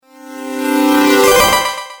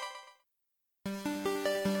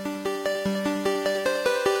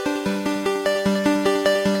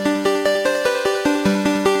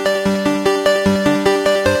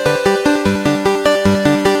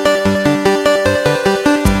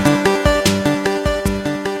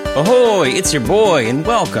everybody, it's your boy, and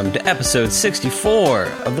welcome to episode 64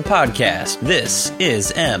 of the podcast. This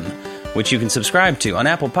is M, which you can subscribe to on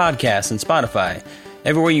Apple Podcasts and Spotify.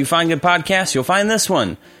 Everywhere you find good podcasts, you'll find this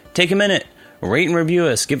one. Take a minute, rate and review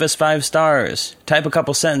us, give us 5 stars, type a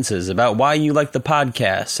couple sentences about why you like the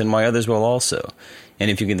podcast and why others will also. And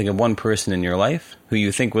if you can think of one person in your life who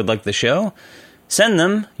you think would like the show, send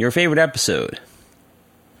them your favorite episode.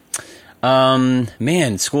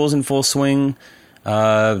 Man, school's in full swing.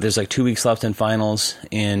 There's like 2 weeks left in finals,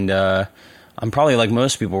 and I'm probably like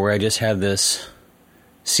most people where I just have this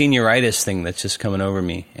senioritis thing that's just coming over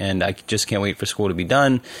me, and I just can't wait for school to be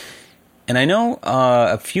done. And I know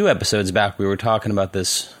a few episodes back we were talking about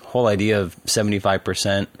this whole idea of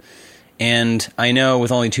 75%, and I know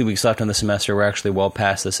with only 2 weeks left in the semester, we're actually well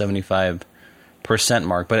past the 75%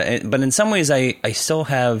 mark. But in some ways, I still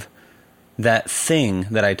have that thing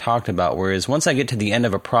that I talked about, whereas once I get to the end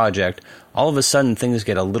of a project, all of a sudden things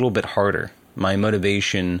get a little bit harder. My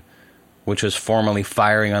motivation, which was formerly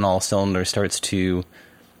firing on all cylinders, starts to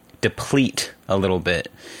deplete a little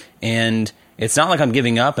bit. And it's not like I'm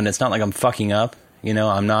giving up, and it's not like I'm fucking up. You know,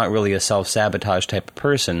 I'm not really a self-sabotage type of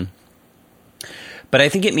person. But I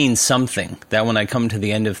think it means something that when I come to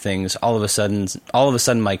the end of things, all of a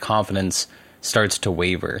sudden my confidence starts to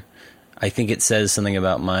waver. I think it says something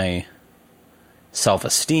about my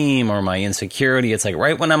self-esteem or my insecurity. It's like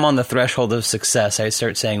right when I'm on the threshold of success, I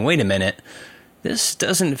start saying, wait a minute, this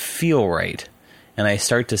doesn't feel right. And I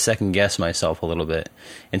start to second guess myself a little bit.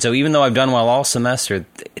 And so even though I've done well all semester,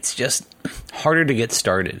 it's just harder to get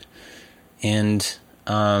started. And,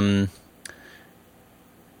 well,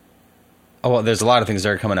 there's a lot of things that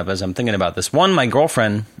are coming up as I'm thinking about this. One, my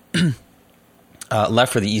girlfriend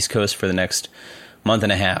left for the East Coast for the next month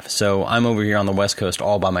and a half. So I'm over here on the West Coast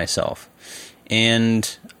all by myself.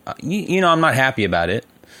 And, you know, I'm not happy about it,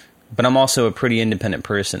 but I'm also a pretty independent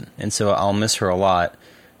person, and so I'll miss her a lot.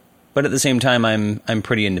 But at the same time, I'm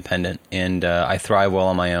pretty independent, and I thrive well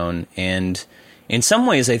on my own. And in some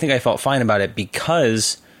ways, I think I felt fine about it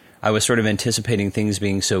because I was sort of anticipating things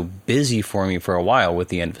being so busy for me for a while with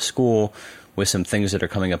the end of school, with some things that are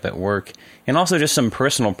coming up at work, and also just some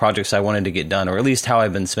personal projects I wanted to get done, or at least how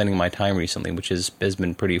I've been spending my time recently, which has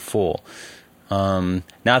been pretty full. Not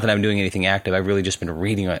that I'm doing anything active, I've really just been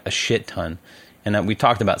reading a shit ton. And we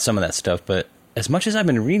talked about some of that stuff, but as much as I've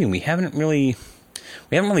been reading, we haven't really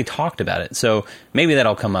talked about it. So maybe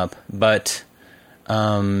that'll come up. But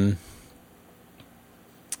I don't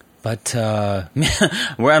know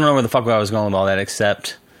where the fuck I was going with all that,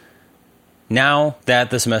 except now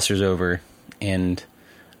that the semester's over and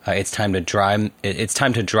it's time to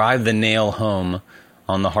drive the nail home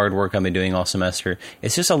on the hard work I've been doing all semester.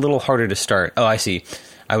 It's just a little harder to start. Oh, I see.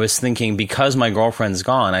 I was thinking because my girlfriend's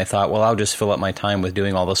gone, I thought, well, I'll just fill up my time with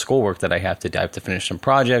doing all the schoolwork that I have to do. I have to finish some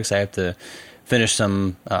projects. I have to finish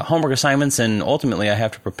some homework assignments, and ultimately I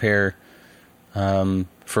have to prepare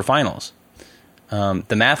for finals.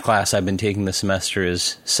 The math class I've been taking this semester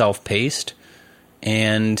is self-paced,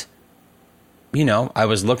 and you know, I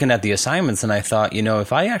was looking at the assignments and I thought, you know,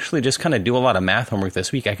 if I actually just kind of do a lot of math homework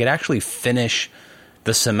this week, I could actually finish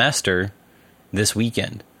the semester this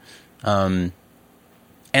weekend. And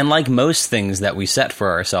like most things that we set for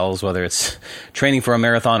ourselves, whether it's training for a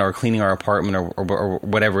marathon or cleaning our apartment or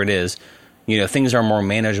whatever it is, you know, things are more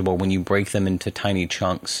manageable when you break them into tiny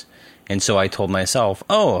chunks. And so I told myself,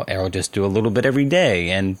 oh, I'll just do a little bit every day,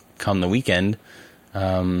 and come the weekend,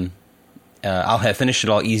 I'll have finished it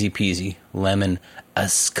all easy peasy, lemon a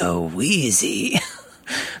squeezy.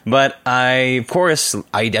 But of course,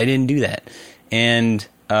 I didn't do that. And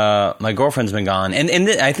my girlfriend's been gone, and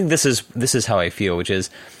I think this is how I feel, which is,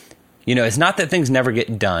 you know, it's not that things never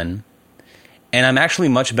get done, and I'm actually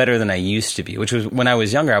much better than I used to be, which was when I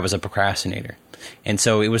was younger, I was a procrastinator. And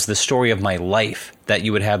so it was the story of my life that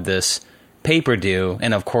you would have this paper due,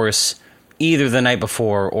 and of course, either the night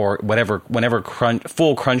before or whenever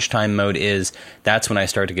full crunch time mode is, that's when I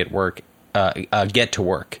start to get to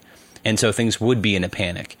work. And so things would be in a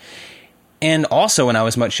panic. And also when I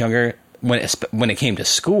was much younger, when it came to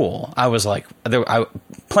school, I was like,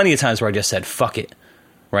 plenty of times where I just said, fuck it,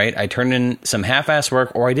 right? I turned in some half-ass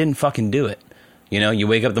work, or I didn't fucking do it. You know, you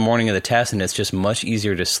wake up the morning of the test and it's just much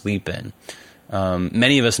easier to sleep in.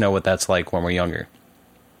 Many of us know what that's like when we're younger.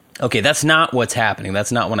 Okay, that's not what's happening.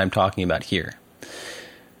 That's not what I'm talking about here.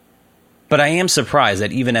 But I am surprised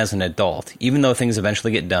that even as an adult, even though things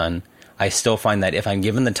eventually get done, I still find that if I'm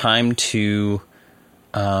given the time to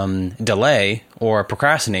delay or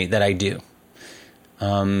procrastinate, that I do.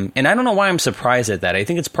 And I don't know why I'm surprised at that. I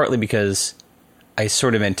think it's partly because I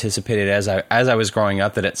sort of anticipated as I was growing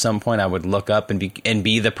up that at some point I would look up and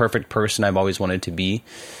be the perfect person I've always wanted to be.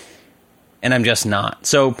 and I'm just not.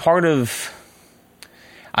 So part of,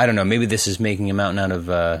 I don't know, maybe this is making a mountain out of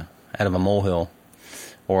a molehill,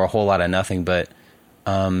 or a whole lot of nothing. But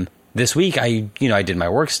this week I did my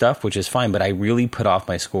work stuff, which is fine, but I really put off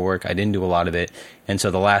my schoolwork. I didn't do a lot of it, and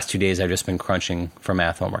so the last 2 days I've just been crunching for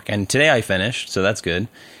math homework. And today I finished, so that's good.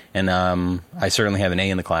 And I certainly have an A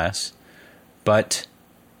in the class. But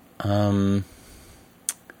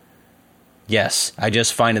yes, I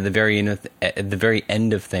just find at the very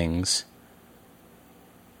end of things,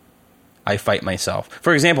 I fight myself.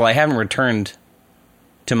 For example, I haven't returned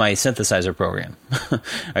to my synthesizer program.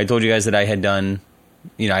 I told you guys that I had done,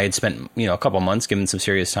 I had spent, a couple months given some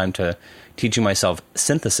serious time to teaching myself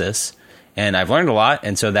synthesis, and I've learned a lot,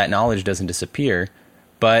 and so that knowledge doesn't disappear.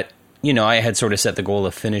 But, I had sort of set the goal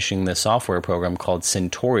of finishing this software program called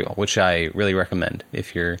Syntorial, which I really recommend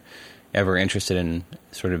if you're ever interested in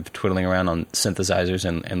sort of twiddling around on synthesizers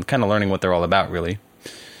and kind of learning what they're all about, really.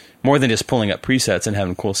 More than just pulling up presets and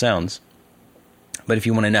having cool sounds. But if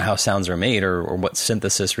you want to know how sounds are made or what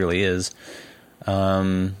synthesis really is.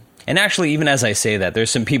 And actually, even as I say that, there's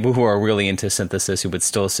some people who are really into synthesis who would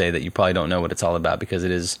still say that you probably don't know what it's all about because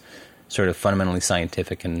it is sort of fundamentally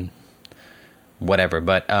scientific and whatever.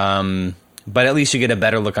 But at least you get a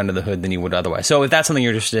better look under the hood than you would otherwise. So if that's something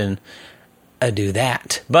you're interested in, do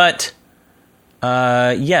that. But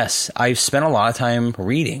yes, I've spent a lot of time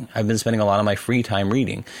reading. I've been spending a lot of my free time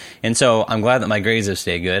reading. And so I'm glad that my grades have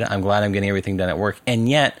stayed good. I'm glad I'm getting everything done at work. And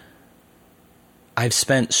yet, I've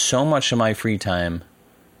spent so much of my free time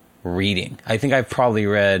reading. I think I've probably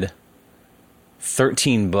read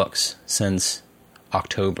 13 books since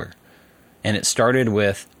October. And it started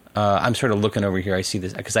with, I'm sort of looking over here, I see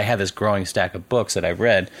this, because I have this growing stack of books that I've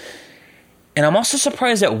read. And I'm also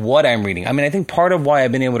surprised at what I'm reading. I mean, I think part of why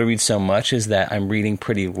I've been able to read so much is that I'm reading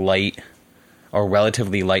pretty light or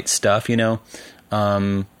relatively light stuff, I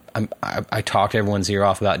talked everyone's ear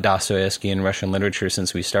off about Dostoevsky and Russian literature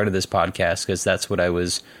since we started this podcast because that's what I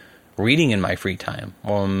was reading in my free time.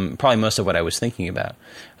 Probably most of what I was thinking about.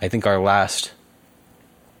 I think our last...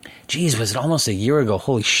 was it almost a year ago?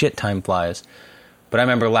 Holy shit, time flies. But I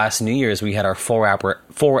remember last New Year's, we had our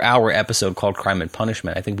 4-hour episode called Crime and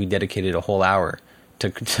Punishment. I think we dedicated a whole hour to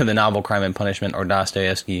the novel Crime and Punishment or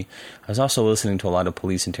Dostoevsky. I was also listening to a lot of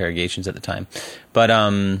police interrogations at the time. But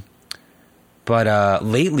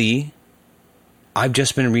lately, I've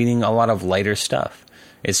just been reading a lot of lighter stuff.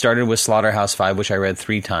 It started with Slaughterhouse-Five, which I read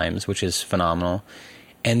 3 times, which is phenomenal.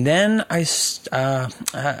 And then it's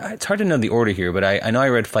hard to know the order here, but I know I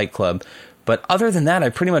read Fight Club. But other than that, I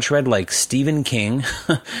pretty much read like Stephen King.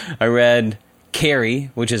 I read Carrie,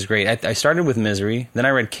 which is great. I started with Misery, then I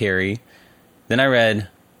read Carrie, then I read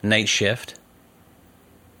Night Shift,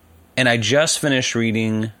 and I just finished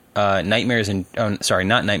reading not Nightmares and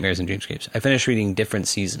Dreamscapes. I finished reading Different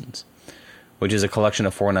Seasons, which is a collection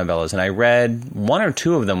of 4 novellas, and I read 1 or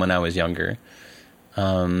 2 of them when I was younger.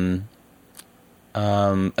 Before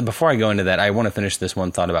I go into that, I want to finish this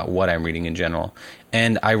one thought about what I'm reading in general.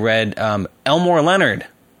 And I read Elmore Leonard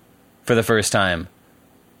for the first time,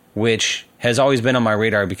 which has always been on my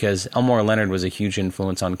radar because Elmore Leonard was a huge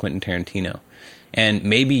influence on Quentin Tarantino. And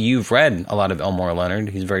maybe you've read a lot of Elmore Leonard.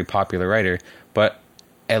 He's a very popular writer. But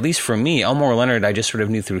at least for me, Elmore Leonard, I just sort of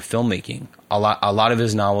knew through filmmaking. A lot of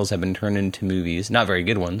his novels have been turned into movies, not very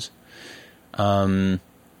good ones.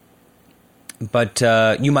 But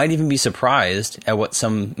you might even be surprised at what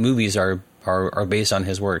some movies are based on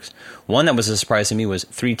his works. One that was a surprise to me was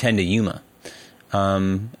 3:10 to Yuma.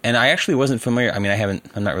 And I actually wasn't familiar. I mean,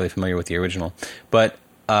 I'm not really familiar with the original, but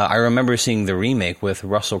I remember seeing the remake with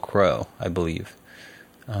Russell Crowe, I believe.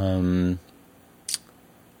 I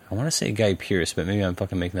want to say Guy Pearce, but maybe I'm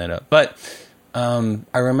fucking making that up. But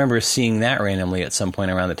I remember seeing that randomly at some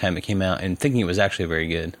point around the time it came out and thinking it was actually very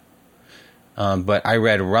good. But I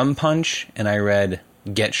read Rum Punch and I read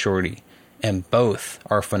Get Shorty, and both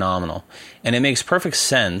are phenomenal. And it makes perfect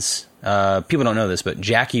sense. People don't know this, but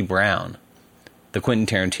Jackie Brown, the Quentin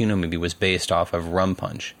Tarantino movie, was based off of Rum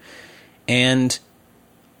Punch. And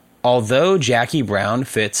although Jackie Brown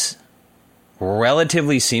fits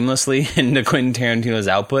relatively seamlessly into Quentin Tarantino's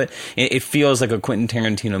output, it feels like a Quentin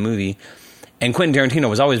Tarantino movie. And Quentin Tarantino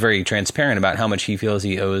was always very transparent about how much he feels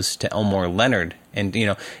he owes to Elmore Leonard. And,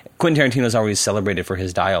 Quentin Tarantino's always celebrated for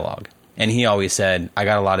his dialogue. And he always said, I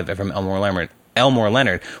got a lot of it from Elmore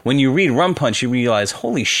Leonard. When you read Rum Punch, you realize,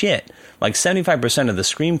 holy shit, like 75% of the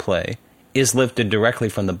screenplay is lifted directly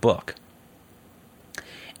from the book.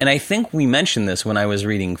 And I think we mentioned this when I was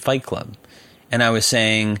reading Fight Club. And I was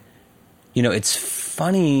saying, it's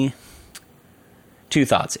funny. 2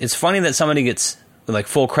 thoughts. It's funny that somebody gets like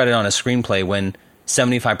full credit on a screenplay when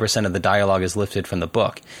 75% of the dialogue is lifted from the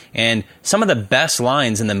book. And some of the best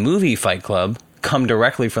lines in the movie Fight Club come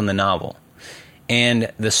directly from the novel.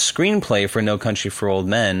 And the screenplay for No Country for Old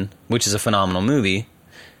Men, which is a phenomenal movie,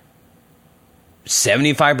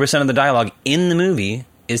 75% of the dialogue in the movie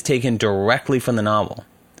is taken directly from the novel.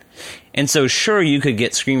 And so sure, you could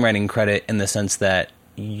get screenwriting credit in the sense that,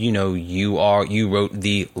 you know, you wrote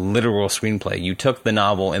the literal screenplay. You took the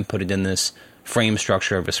novel and put it in this frame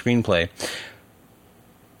structure of a screenplay.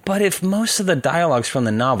 But if most of the dialogue's from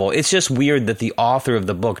the novel, it's just weird that the author of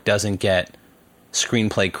the book doesn't get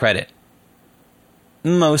screenplay credit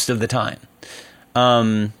most of the time.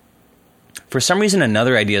 For some reason,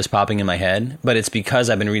 another idea is popping in my head, but it's because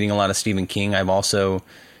I've been reading a lot of Stephen King. I've also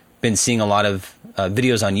been seeing a lot of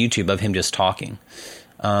videos on YouTube of him just talking.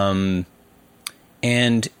 And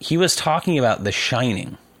he was talking about The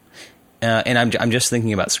Shining. And I'm just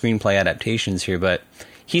thinking about screenplay adaptations here, but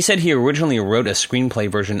he said he originally wrote a screenplay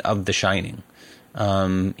version of The Shining.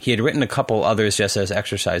 He had written a couple others just as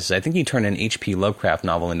exercises. I think he turned an H.P. Lovecraft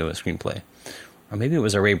novel into a screenplay. Or maybe it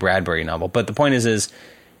was a Ray Bradbury novel. But the point is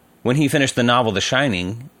when he finished the novel The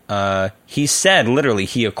Shining, he said, literally,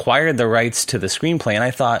 he acquired the rights to the screenplay. And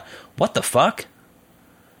I thought, what the fuck?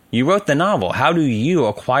 You wrote the novel. How do you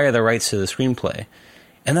acquire the rights to the screenplay?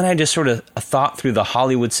 And then I just sort of thought through the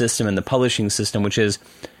Hollywood system and the publishing system, which is,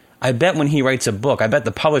 I bet when he writes a book, I bet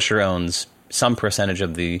the publisher owns some percentage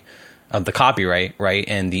of the copyright, right,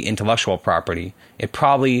 and the intellectual property. It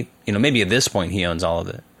probably, you know, maybe at this point he owns all of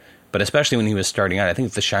it. But especially when he was starting out, I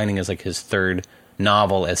think The Shining is like his third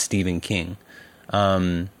novel as Stephen King.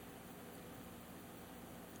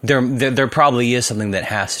 There probably is something that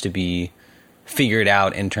has to be figured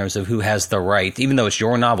out in terms of who has the right, even though it's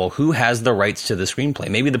your novel, who has the rights to the screenplay.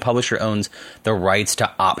 Maybe the publisher owns the rights to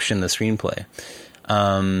option the screenplay.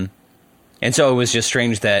 And so it was just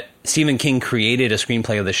strange that Stephen King created a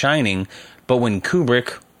screenplay of The Shining, but when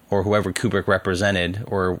Kubrick, or whoever Kubrick represented,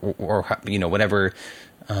 or you know, whatever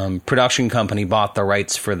production company bought the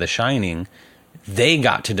rights for The Shining, they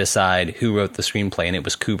got to decide who wrote the screenplay, and it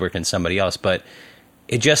was Kubrick and somebody else. But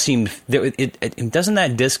it just seemed, doesn't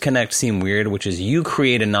that disconnect seem weird, which is you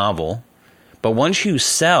create a novel, but once you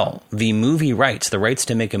sell the movie rights, the rights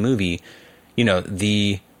to make a movie, you know,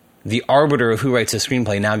 the arbiter of who writes a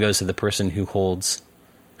screenplay now goes to the person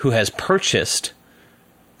who has purchased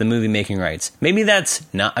the movie making rights. Maybe that's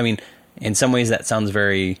not, I mean, in some ways that sounds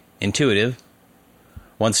very intuitive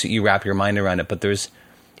once you wrap your mind around it, but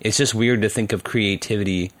it's just weird to think of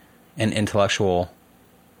creativity and intellectual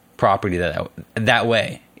property that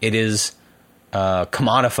way. It is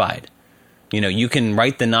commodified. You know, you can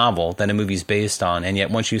write the novel that a movie's based on, and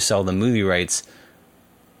yet once you sell the movie rights,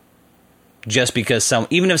 just because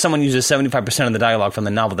even if someone uses 75% of the dialogue from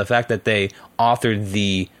the novel, the fact that they authored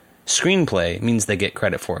the screenplay means they get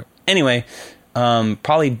credit for it. Anyway,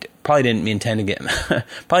 probably didn't intend to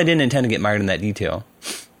get mired in that detail.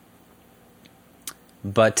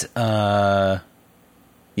 But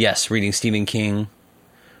yes, reading Stephen King.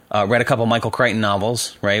 Read a couple Michael Crichton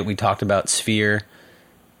novels, right? We talked about Sphere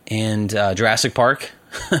and Jurassic Park.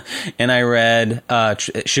 And I read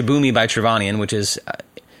Shibumi by Trevanian, which is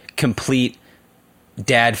complete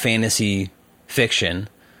dad fantasy fiction,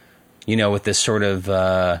 you know, with this sort of...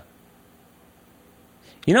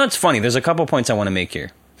 you know, it's funny. There's a couple points I want to make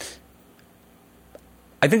here.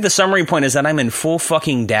 I think the summary point is that I'm in full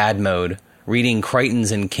fucking dad mode reading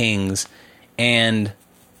Crichtons and Kings, and...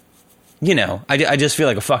 you know, I just feel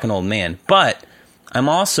like a fucking old man. But I'm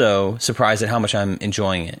also surprised at how much I'm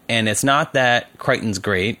enjoying it. And it's not that Crichton's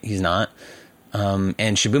great. He's not. And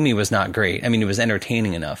Shibumi was not great. I mean, it was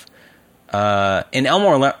entertaining enough. And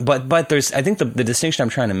Elmore... But there's... I think the distinction I'm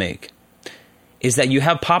trying to make is that you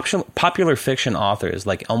have popular fiction authors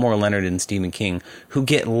like Elmore Leonard and Stephen King who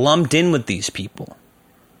get lumped in with these people.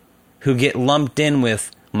 Who get lumped in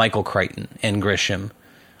with Michael Crichton and Grisham.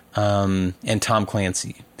 And Tom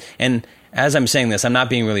Clancy. And as I'm saying this, I'm not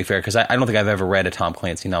being really fair because I don't think I've ever read a Tom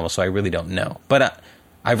Clancy novel, so I really don't know. But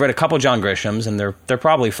I've read a couple John Grishams, and they're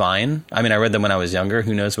probably fine. I mean, I read them when I was younger.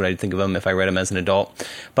 Who knows what I'd think of them if I read them as an adult.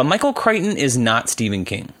 But Michael Crichton is not Stephen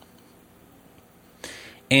King.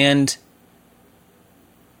 And,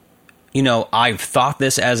 you know, I've thought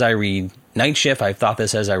this as I read Night Shift. I've thought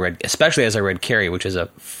this especially as I read Carrie, which is a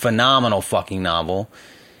phenomenal fucking novel.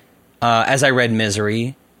 As I read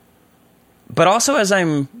Misery. But also as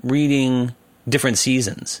I'm reading different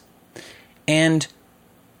seasons. And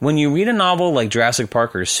when you read a novel like Jurassic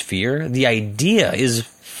Park or Sphere, the idea is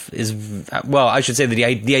well, I should say that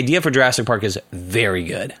the idea for Jurassic Park is very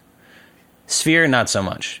good. Sphere, not so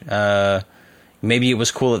much. Maybe it was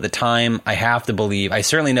cool at the time. I have to believe. I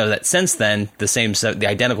certainly know that since then, the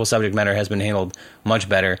identical subject matter has been handled much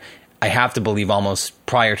better. I have to believe almost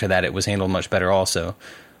prior to that it was handled much better also.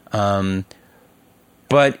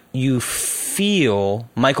 But you feel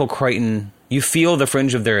Michael Crichton, you feel the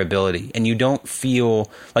fringe of their ability, and you don't feel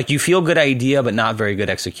like you feel good idea but not very good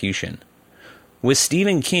execution. With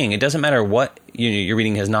Stephen King, it doesn't matter what you're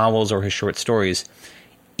reading, his novels or his short stories,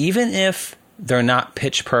 even if they're not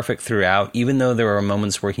pitch perfect throughout, even though there are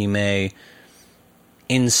moments where he may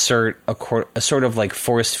insert a sort of like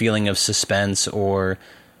forced feeling of suspense or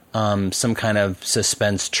some kind of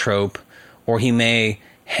suspense trope, or he may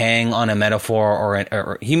hang on a metaphor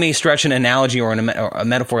or he may stretch an analogy or a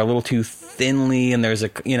metaphor a little too thinly, and there's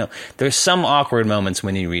some awkward moments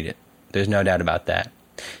when you read it. There's no doubt about that.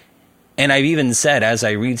 And I've even said, as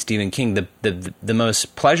I read Stephen King, the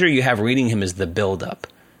most pleasure you have reading him is the build-up.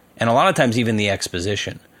 And a lot of times even the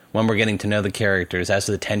exposition, when we're getting to know the characters as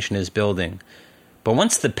the tension is building. But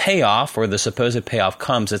once the payoff or the supposed payoff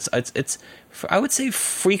comes, it's I would say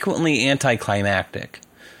frequently anticlimactic.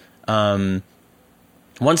 Once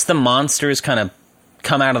the monsters kind of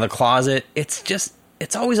come out of the closet,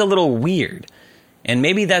 it's always a little weird. And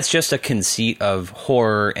maybe that's just a conceit of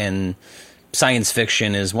horror and science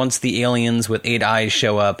fiction, is once the aliens with 8 eyes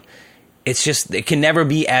show up, it can never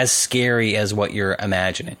be as scary as what you're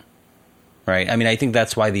imagining. Right? I mean, I think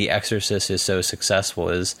that's why The Exorcist is so successful,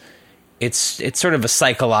 is it's sort of a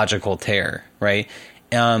psychological terror, right?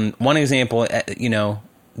 One example,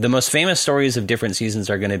 the most famous stories of different seasons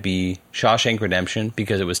are going to be Shawshank Redemption,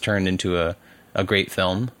 because it was turned into a great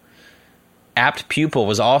film. Apt Pupil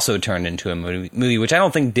was also turned into a movie, which I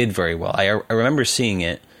don't think did very well. I remember seeing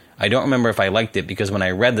it. I don't remember if I liked it, because when I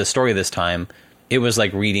read the story this time, it was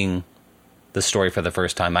like reading the story for the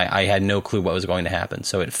first time. I had no clue what was going to happen,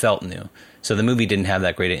 so it felt new. So the movie didn't have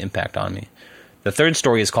that great an impact on me. The third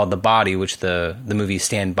story is called The Body, which the movie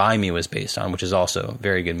Stand By Me was based on, which is also a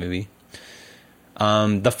very good movie.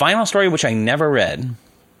 The final story, which I never read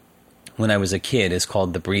when I was a kid, is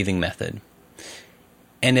called The Breathing Method.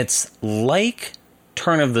 And it's like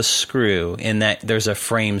Turn of the Screw in that there's a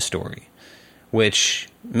frame story, which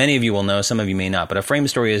many of you will know, some of you may not. But a frame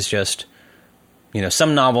story is just,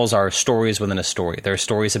 some novels are stories within a story. There are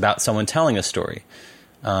stories about someone telling a story.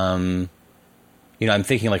 I'm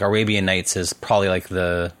thinking like Arabian Nights is probably like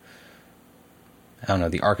the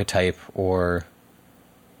archetype, or,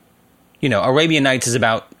 Arabian Nights is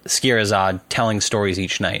about Scheherazade telling stories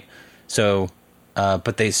each night. So,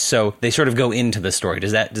 but they sort of go into the story.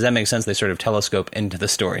 Does that make sense? They sort of telescope into the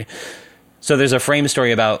story. So there's a frame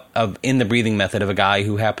story in The Breathing Method of a guy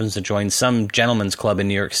who happens to join some gentleman's club in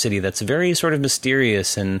New York City that's very sort of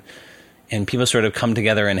mysterious, and people sort of come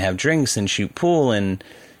together and have drinks and shoot pool, and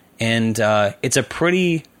it's a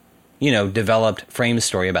pretty, developed frame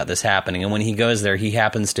story about this happening. And when he goes there, he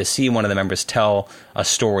happens to see one of the members tell a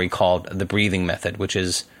story called The Breathing Method, which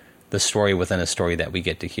is the story within a story that we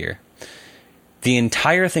get to hear. The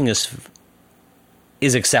entire thing is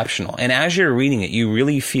exceptional. And as you're reading it, you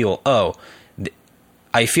really feel,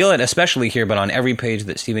 I feel it especially here, but on every page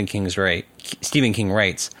that Stephen King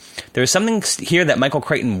writes, there's something here that Michael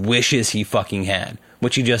Crichton wishes he fucking had,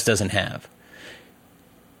 which he just doesn't have.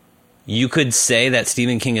 You could say that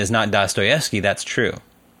Stephen King is not Dostoevsky. That's true.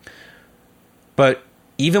 But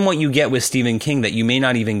even what you get with Stephen King that you may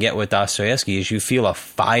not even get with Dostoevsky is you feel a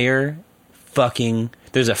fire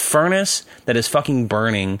there's a furnace that is fucking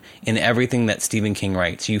burning in everything that Stephen King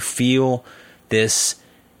writes. You feel this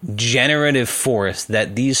generative force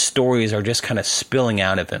that these stories are just kind of spilling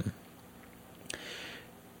out of him.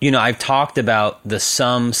 I've talked about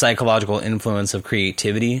some psychological influence of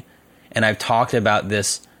creativity, and I've talked about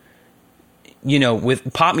this,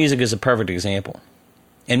 with pop music is a perfect example.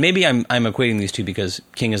 And maybe I'm equating these two because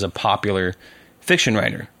King is a popular fiction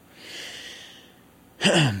writer.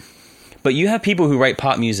 But you have people who write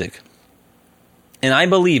pop music, and I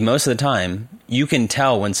believe most of the time you can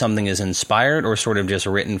tell when something is inspired or sort of just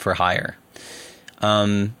written for hire.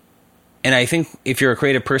 And I think if you're a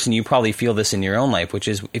creative person, you probably feel this in your own life, which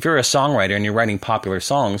is if you're a songwriter and you're writing popular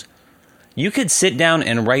songs, you could sit down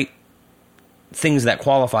and write things that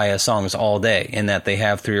qualify as songs all day, in that they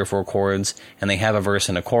have 3 or 4 chords and they have a verse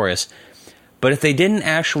and a chorus. But if they didn't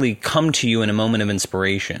actually come to you in a moment of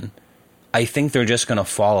inspiration, I think they're just going to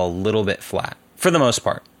fall a little bit flat for the most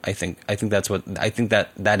part. I think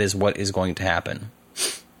that is what is going to happen.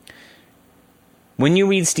 When you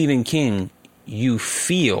read Stephen King, you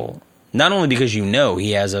feel, not only because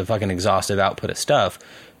he has a fucking exhaustive output of stuff,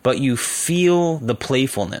 but you feel the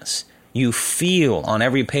playfulness. You feel on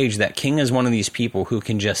every page that King is one of these people who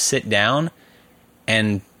can just sit down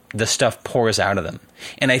and the stuff pours out of them.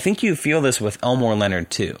 And I think you feel this with Elmore Leonard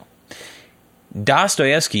too.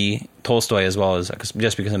 Dostoevsky, Tolstoy as well, as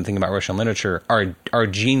just because I'm thinking about Russian literature, are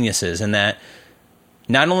geniuses in that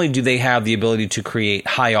not only do they have the ability to create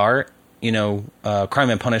high art, Crime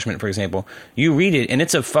and Punishment, for example, you read it and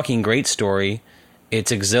it's a fucking great story.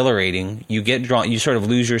 It's exhilarating. You get drawn, you sort of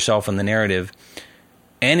lose yourself in the narrative.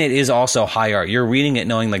 And it is also high art. You're reading it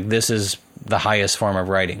knowing like this is the highest form of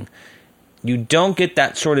writing. You don't get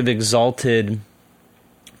that sort of exalted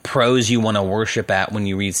prose you want to worship at when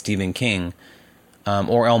you read Stephen King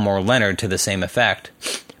or Elmore Leonard to the same effect.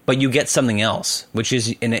 But you get something else, which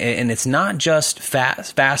is, and it's not just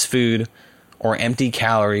fast food or empty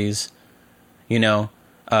calories.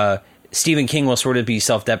 Stephen King will sort of be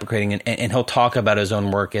self-deprecating and he'll talk about his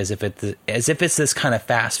own work as if it's this kind of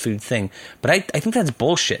fast food thing. But I think that's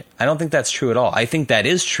bullshit. I don't think that's true at all. I think that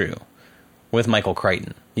is true with Michael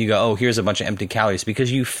Crichton. You go, oh, here's a bunch of empty calories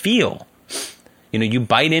because you feel, you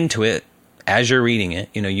bite into it as you're reading it.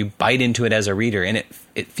 You bite into it as a reader and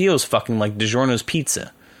it feels fucking like DiGiorno's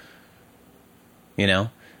pizza.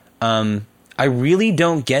 I really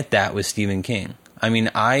don't get that with Stephen King. I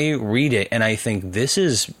mean, I read it and I think this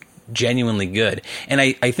is genuinely good. And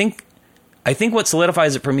I think what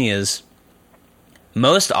solidifies it for me is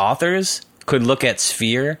most authors could look at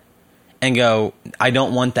Sphere and go, I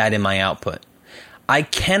don't want that in my output. I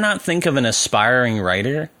cannot think of an aspiring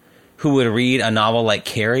writer who would read a novel like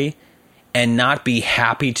Carrie and not be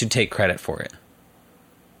happy to take credit for it.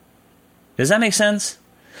 Does that make sense?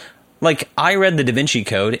 Like, I read the Da Vinci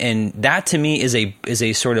Code, and that to me is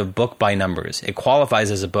a sort of book by numbers. It qualifies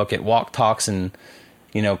as a book. It talks and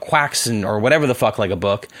quacks or whatever the fuck like a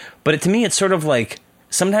book. But to me, it's sort of like,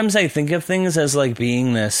 sometimes I think of things as like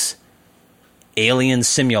being this alien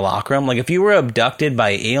simulacrum. Like if you were abducted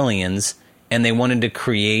by aliens and they wanted to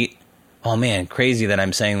create, oh man, crazy that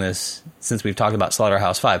I'm saying this since we've talked about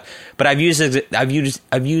Slaughterhouse-5. But I've used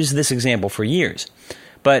this example for years.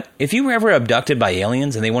 But if you were ever abducted by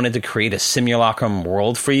aliens and they wanted to create a simulacrum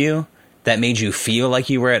world for you that made you feel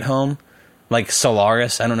like you were at home, like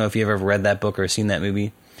Solaris. I don't know if you've ever read that book or seen that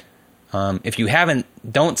movie. If you haven't,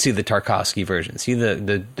 don't see the Tarkovsky version. See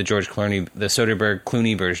the George Clooney, the Soderbergh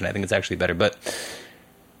Clooney version. I think it's actually better. But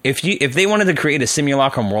if they wanted to create a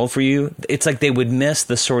simulacrum world for you, it's like they would miss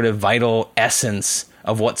the sort of vital essence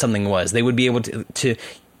of what something was. They would be able to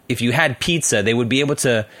if you had pizza, they would be able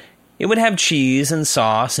to. It would have cheese and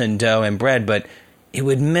sauce and dough and bread, but it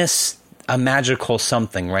would miss a magical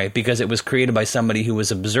something, right? Because it was created by somebody who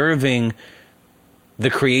was observing the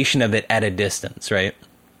creation of it at a distance, right?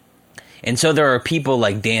 And so there are people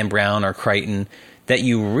like Dan Brown or Crichton that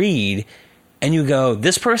you read and you go,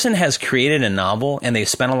 this person has created a novel and they've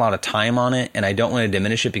spent a lot of time on it, and I don't want to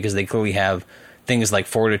diminish it because they clearly have things like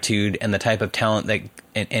fortitude and the type of talent that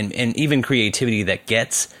and even creativity that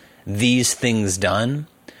gets these things done.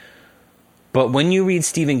 But when you read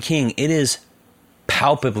Stephen King, it is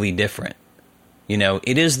palpably different.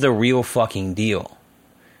 It is the real fucking deal.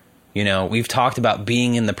 We've talked about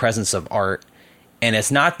being in the presence of art, and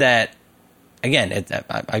it's not that, again,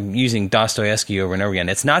 I'm using Dostoevsky over and over again.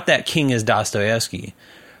 It's not that King is Dostoevsky,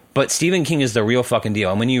 but Stephen King is the real fucking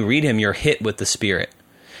deal. And when you read him, you're hit with the spirit.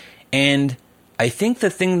 And I think the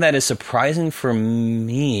thing that is surprising for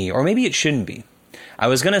me, or maybe it shouldn't be, I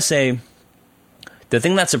was going to say, the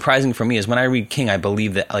thing that's surprising for me is when I read King, I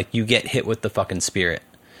believe that like you get hit with the fucking spirit.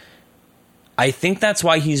 I think that's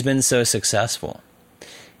why he's been so successful.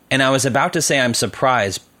 And I was about to say I'm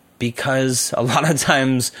surprised because a lot of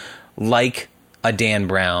times, like a Dan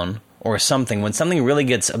Brown or something, when something really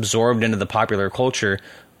gets absorbed into the popular culture,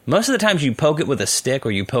 most of the times you poke it with a stick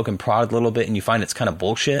or you poke and prod a little bit and you find it's kind of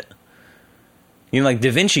bullshit. Like Da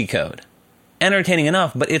Vinci Code. Entertaining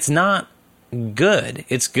enough, but it's not good.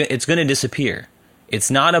 It's good. It's going to disappear. It's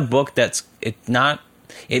not a book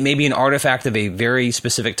it may be an artifact of a very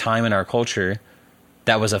specific time in our culture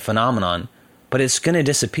that was a phenomenon, but it's going to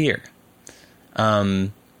disappear.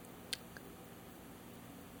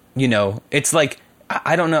 It's like,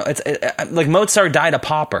 I don't know, it's like Mozart died a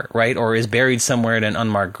pauper, right? Or is buried somewhere in an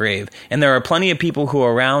unmarked grave. And there are plenty of people who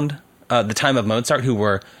are around the time of Mozart who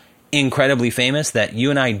were incredibly famous that you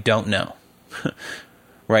and I don't know,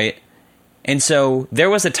 right? And so there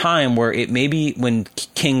was a time where it maybe when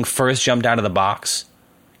King first jumped out of the box,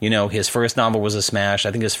 his first novel was a smash.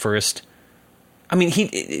 I think his first,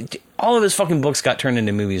 all of his fucking books got turned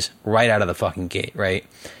into movies right out of the fucking gate, right?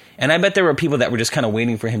 And I bet there were people that were just kind of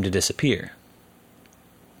waiting for him to disappear.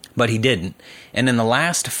 But he didn't. And in the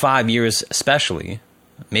last 5 years especially,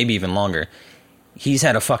 maybe even longer, he's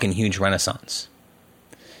had a fucking huge renaissance.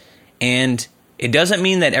 And It doesn't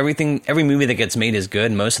mean that every movie that gets made is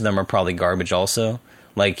good. Most of them are probably garbage also.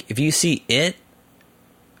 Like, if you see It,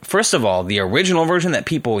 first of all, the original version that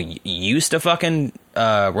people used to fucking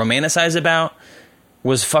romanticize about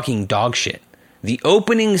was fucking dog shit. The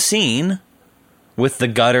opening scene with the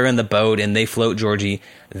gutter and the boat and they float Georgie,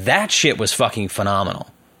 that shit was fucking phenomenal.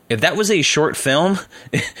 If that was a short film,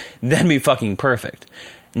 that'd be fucking perfect.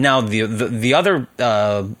 Now, the other,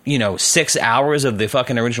 6 hours of the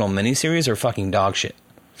fucking original miniseries are fucking dog shit.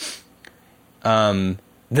 The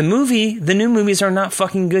new movies are not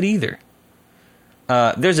fucking good either.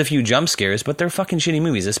 There's a few jump scares, but they're fucking shitty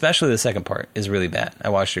movies, especially the second part is really bad. I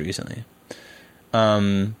watched it recently.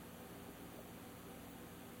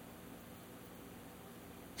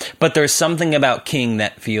 But there's something about King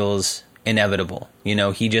that feels inevitable. You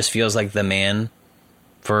know, he just feels like the man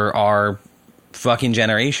for our fucking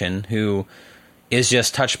generation who is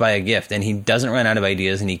just touched by a gift, and he doesn't run out of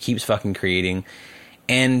ideas, and he keeps fucking creating.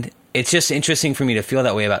 And it's just interesting for me to feel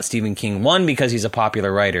that way about Stephen King. One, because he's a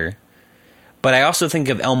popular writer, but I also think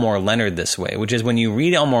of Elmore Leonard this way, which is when you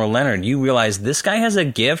read Elmore Leonard, you realize this guy has a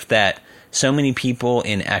gift that so many people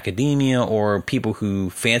in academia or people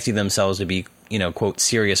who fancy themselves to be, quote,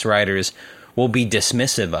 serious writers will be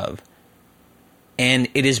dismissive of. And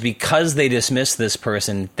it is because they dismiss this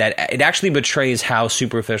person that it actually betrays how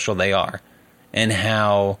superficial they are and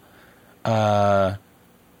how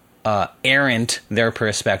errant their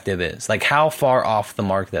perspective is. Like, how far off the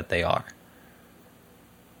mark that they are.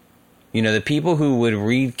 You know, the people who would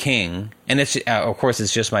read King, and it's of course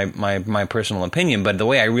it's just my personal opinion, but the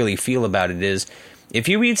way I really feel about it is, if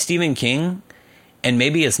you read Stephen King, and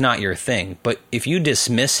maybe it's not your thing, but if you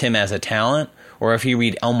dismiss him as a talent, or if you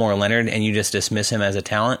read Elmore Leonard and you just dismiss him as a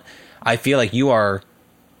talent, I feel like you are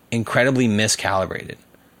incredibly miscalibrated.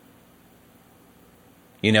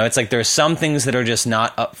 You know, it's like there's some things that are just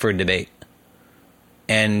not up for debate.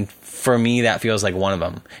 And for me, that feels like one of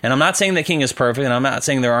them. And I'm not saying that King is perfect, and I'm not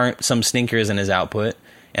saying there aren't some stinkers in his output,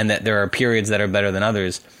 and that there are periods that are better than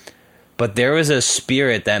others. But there is a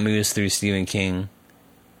spirit that moves through Stephen King.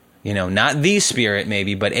 You know, not the spirit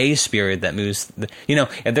maybe, but a spirit that moves.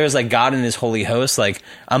 If there's like God and his holy host, like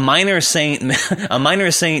a minor saint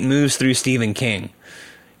moves through Stephen King.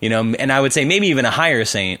 You know, and I would say maybe even a higher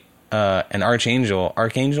saint, an archangel,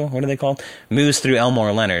 what are they called? Moves through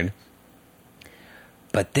Elmore Leonard.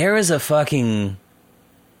 But there is a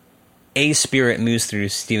spirit moves through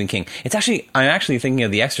Stephen King. I'm actually thinking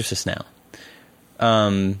of The Exorcist now.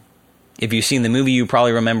 If you've seen the movie, you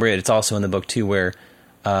probably remember it. It's also in the book too, where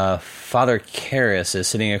Father Karras is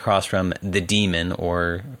sitting across from the demon,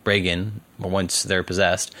 or Regan, once they're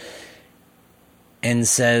possessed, and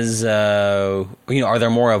says, are there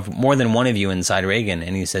more than one of you inside Regan?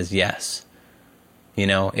 And he says, yes. You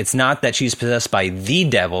know, it's not that she's possessed by the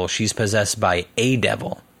devil; she's possessed by a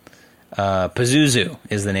devil. Pazuzu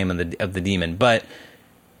is the name of the demon, but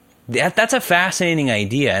that's a fascinating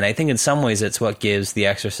idea, and I think in some ways it's what gives The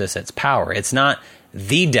Exorcist its power. It's not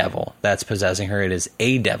the devil that's possessing her; it is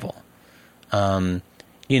a devil. A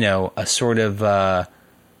sort of a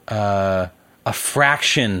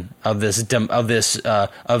fraction of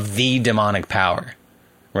the demonic power,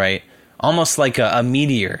 right? Almost like a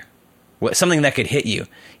meteor. Something that could hit you.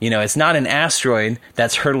 You know, it's not an asteroid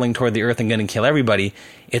that's hurtling toward the earth and going to kill everybody.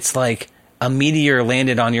 It's like a meteor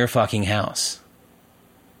landed on your fucking house.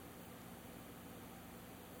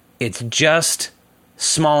 It's just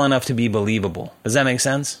small enough to be believable. Does that make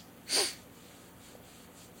sense?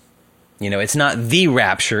 You know, it's not the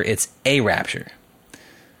rapture, it's a rapture.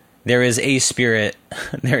 There is a spirit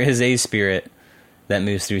that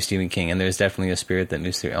moves through Stephen King, and there's definitely a spirit that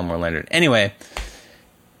moves through Elmore Leonard. Anyway,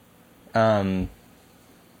 yeah.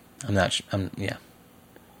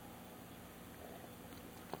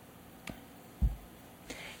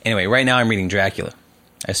 Anyway, right now I'm reading Dracula.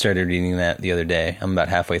 I started reading that the other day. I'm about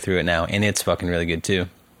halfway through it now, and it's fucking really good too.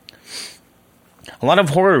 A lot of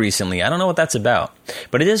horror recently. I don't know what that's about.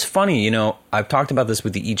 But it is funny, I've talked about this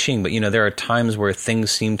with the I Ching, but there are times where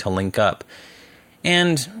things seem to link up.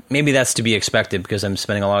 And maybe that's to be expected because I'm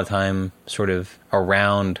spending a lot of time sort of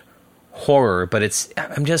around horror, but it's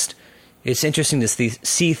interesting to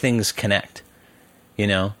see things connect,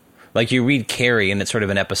 Like you read Carrie and it's sort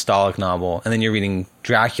of an epistolic novel, and then you're reading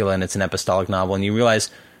Dracula and it's an epistolic novel, and you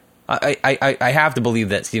realize I have to believe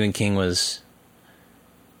that Stephen King was,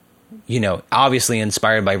 obviously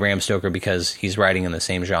inspired by Bram Stoker because he's writing in the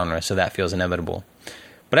same genre, so that feels inevitable.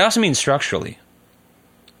 But I also mean structurally.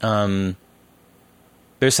 There's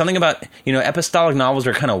something about, epistolic novels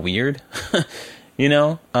are kind of weird,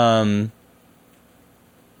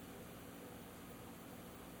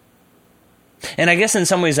 And And I guess in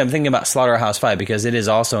some ways I'm thinking about Slaughterhouse-Five because it is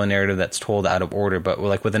also a narrative that's told out of order. But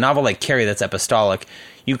like with a novel like Carrie that's epistolic,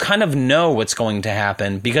 you kind of know what's going to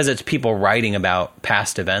happen because it's people writing about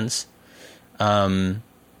past events. You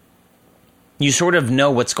sort of know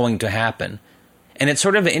what's going to happen. And it's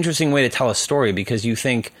sort of an interesting way to tell a story because you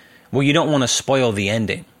think, well, you don't want to spoil the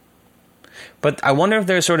ending. But I wonder if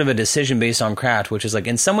there's sort of a decision based on craft, which is like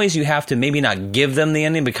in some ways you have to maybe not give them the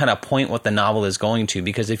ending, but kind of point what the novel is going to.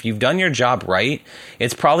 Because if you've done your job right,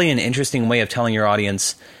 it's probably an interesting way of telling your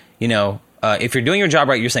audience, if you're doing your job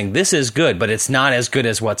right, you're saying this is good, but it's not as good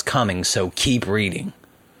as what's coming, so keep reading,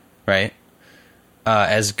 right?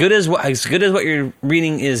 As good as what you're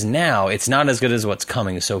reading is now, it's not as good as what's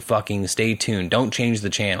coming, so fucking stay tuned. Don't change the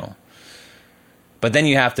channel. But then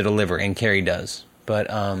you have to deliver, and Carrie does.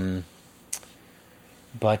 But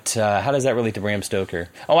how does that relate to Bram Stoker?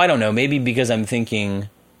 Oh, I don't know. Maybe because I'm thinking,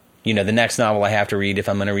 the next novel I have to read if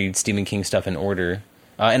I'm going to read Stephen King stuff in order.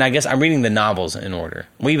 And I guess I'm reading the novels in order.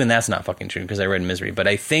 Well, even that's not fucking true because I read Misery. But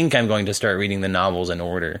I think I'm going to start reading the novels in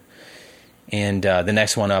order. And the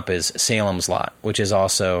next one up is Salem's Lot, which is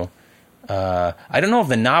also... I don't know if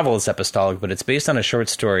the novel is epistolic, but it's based on a short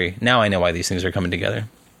story. Now I know why these things are coming together.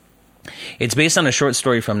 It's based on a short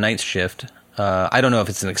story from Night Shift. I don't know if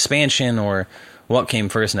it's an expansion or what came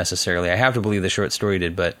first necessarily. I have to believe the short story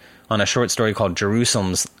did, but on a short story called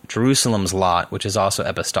Jerusalem's Lot, which is also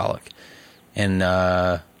epistolic. And,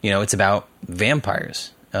 it's about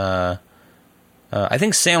vampires. I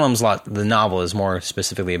think Salem's Lot, the novel, is more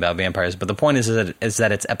specifically about vampires, but the point is that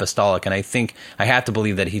it's epistolic, and I think I have to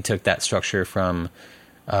believe that he took that structure from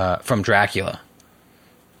Dracula.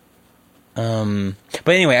 But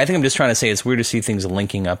anyway, I think I'm just trying to say it's weird to see things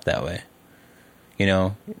linking up that way.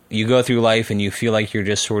 You go through life and you feel like you're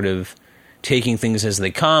just sort of taking things as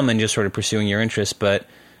they come and just sort of pursuing your interests, but,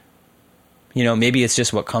 maybe it's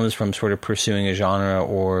just what comes from sort of pursuing a genre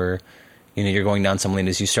or, you're going down some lane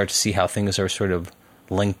as you start to see how things are sort of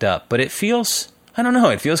linked up. But it feels, I don't know,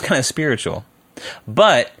 it feels kind of spiritual.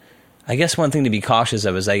 But I guess one thing to be cautious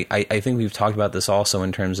of is I think we've talked about this also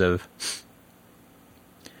in terms of,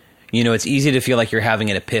 it's easy to feel like you're having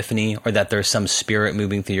an epiphany or that there's some spirit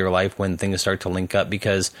moving through your life when things start to link up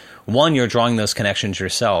because, one, you're drawing those connections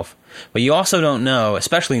yourself. But you also don't know,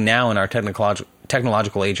 especially now in our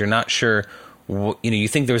technological age, you're not sure, you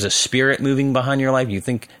think there's a spirit moving behind your life. You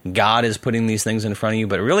think God is putting these things in front of you,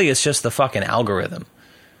 but really it's just the fucking algorithm.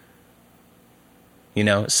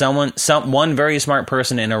 One very smart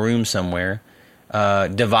person in a room somewhere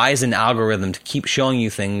devised an algorithm to keep showing you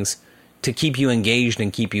things to keep you engaged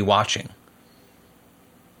and keep you watching.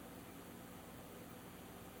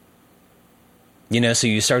 So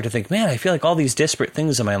you start to think, man, I feel like all these disparate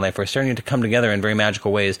things in my life are starting to come together in very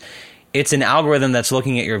magical ways. It's an algorithm that's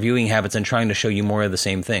looking at your viewing habits and trying to show you more of the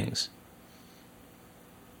same things.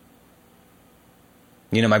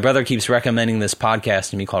 My brother keeps recommending this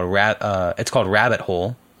podcast to me called it's called Rabbit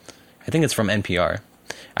Hole. I think it's from NPR.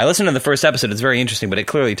 I listened to the first episode. It's very interesting, but it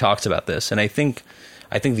clearly talks about this. And I think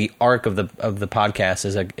the arc of the podcast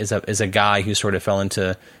is a guy who sort of fell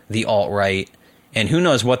into the alt-right, and who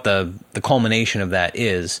knows what the culmination of that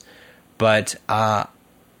is. But I've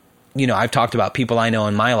talked about people I know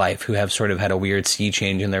in my life who have sort of had a weird sea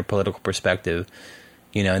change in their political perspective,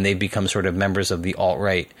 and they've become sort of members of the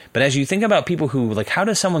alt-right. But as you think about people who, like, how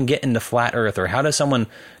does someone get into Flat Earth or how does someone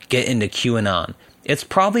get into QAnon? It's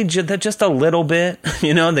probably just a little bit,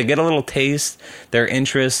 they get a little taste, their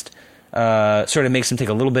interest sort of makes them take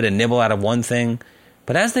a little bit of nibble out of one thing.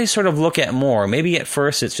 But as they sort of look at more, maybe at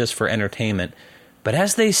first it's just for entertainment, but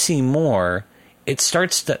as they see more, it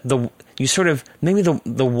starts to, maybe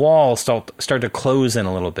the walls start to close in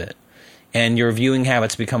a little bit, and your viewing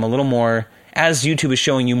habits become a little more, as YouTube is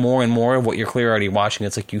showing you more and more of what you're clearly already watching,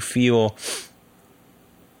 it's like you feel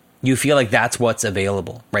like that's what's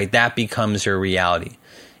available, right? That becomes your reality.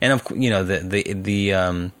 And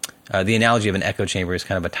the analogy of an echo chamber is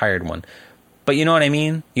kind of a tired one. But you know what I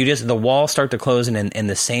mean? The walls start to close and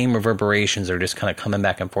the same reverberations are just kind of coming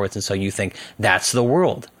back and forth. And so you think that's the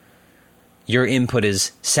world. Your input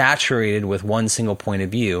is saturated with one single point of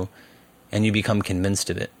view and you become convinced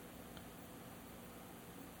of it.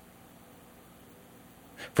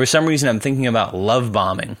 For some reason, I'm thinking about love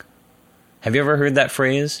bombing. Have you ever heard that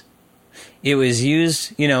phrase? It was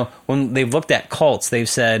used, when they've looked at cults, they've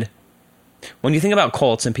said, when you think about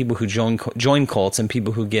cults and people who join cults and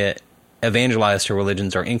people who get evangelized to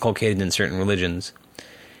religions or inculcated in certain religions,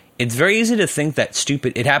 it's very easy to think that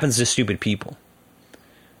it happens to stupid people.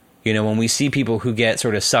 When we see people who get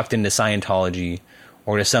sort of sucked into Scientology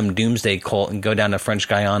or to some doomsday cult and go down to French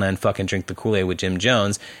Guiana and fucking drink the Kool-Aid with Jim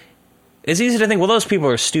Jones, it's easy to think, well, those people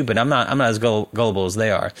are stupid. I'm not as gullible as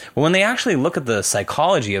they are. But when they actually look at the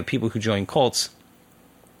psychology of people who join cults,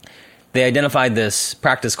 they identified this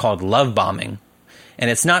practice called love bombing. And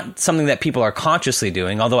it's not something that people are consciously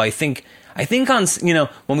doing, although I think on, you know,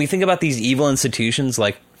 when we think about these evil institutions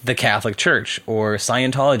like the Catholic Church or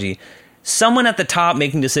Scientology, someone at the top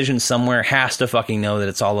making decisions somewhere has to fucking know that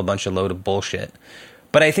it's all a bunch of load of bullshit.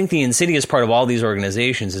 But I think the insidious part of all these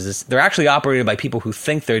organizations is they're actually operated by people who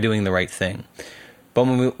think they're doing the right thing. But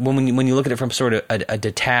when you look at it from sort of a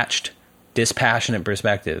detached, dispassionate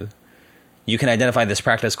perspective, you can identify this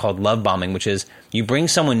practice called love bombing, which is you bring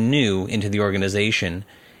someone new into the organization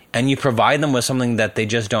and you provide them with something that they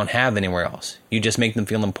just don't have anywhere else. You just make them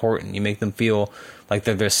feel important. You make them feel like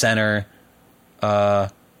they're the center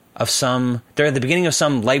they're at the beginning of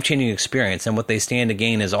some life-changing experience, and what they stand to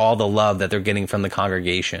gain is all the love that they're getting from the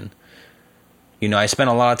congregation. You know, I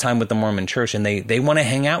spent a lot of time with the Mormon Church, and they want to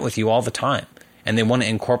hang out with you all the time, and they want to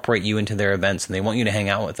incorporate you into their events, and they want you to hang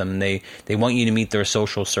out with them, and they want you to meet their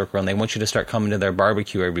social circle, and they want you to start coming to their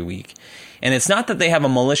barbecue every week. And it's not that they have a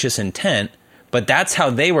malicious intent, but that's how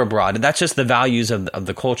they were brought. That's just the values of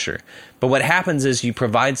the culture. But what happens is you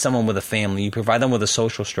provide someone with a family, you provide them with a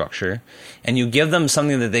social structure, and you give them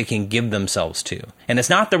something that they can give themselves to. And it's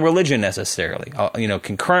not the religion necessarily. You know,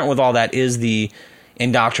 concurrent with all that is the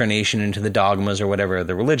indoctrination into the dogmas or whatever of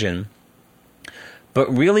the religion. But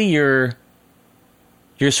really you're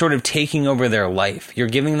sort of taking over their life. You're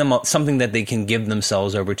giving them something that they can give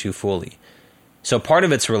themselves over to fully. So part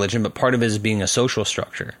of it's religion, but part of it is being a social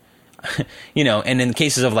structure. You know, and in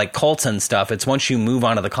cases of like cults and stuff, it's once you move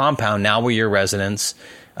onto the compound, now we're your residents.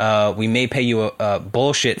 We may pay you a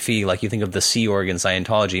bullshit fee, like you think of the Sea Org in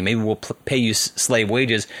Scientology. Maybe we'll pay you slave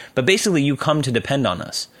wages, but basically you come to depend on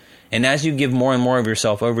us. And as you give more and more of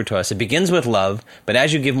yourself over to us, it begins with love, but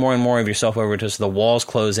as you give more and more of yourself over to us, the walls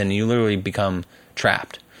close and you literally become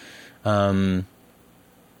trapped. I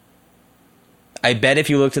bet if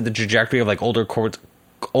you looked at the trajectory of like older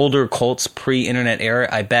cults pre-internet era,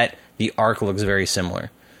 I bet the arc looks very similar,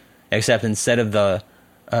 except instead of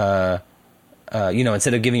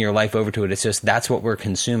instead of giving your life over to it, it's just that's what we're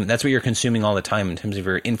consuming. That's what you're consuming all the time in terms of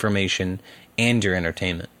your information and your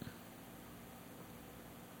entertainment.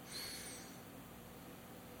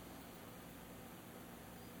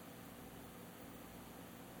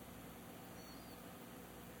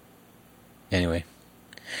 Anyway,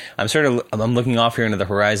 I'm looking off here into the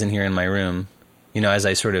horizon here in my room. You know, as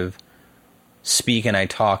I sort of speak and I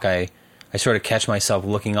talk, I sort of catch myself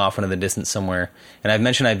looking off into the distance somewhere. And I've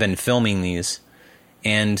mentioned I've been filming these,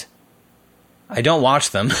 and I don't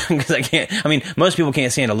watch them because I can't. I mean, most people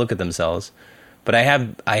can't stand to look at themselves, but I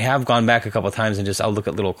have gone back a couple of times and just I'll look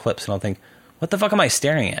at little clips and I'll think, what the fuck am I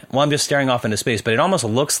staring at? Well, I'm just staring off into space, but it almost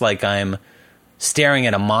looks like I'm staring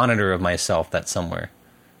at a monitor of myself that's somewhere,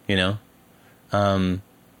 you know?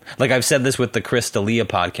 Like I've said this with the Chris D'Elia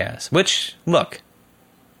podcast, which, look,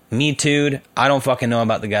 Me Too'd. I don't fucking know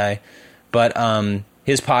about the guy, but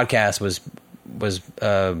his podcast was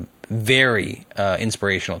very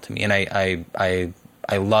inspirational to me, and I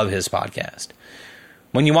love his podcast.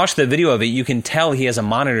 When you watch the video of it, you can tell he has a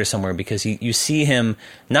monitor somewhere because you see him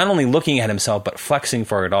not only looking at himself but flexing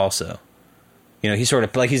for it also. You know, he sort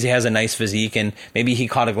of like he has a nice physique, and maybe he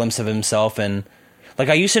caught a glimpse of himself. And like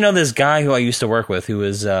I used to know this guy who I used to work with, who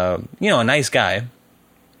was a nice guy,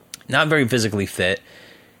 not very physically fit.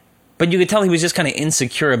 But you could tell he was just kind of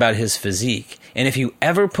insecure about his physique. And if you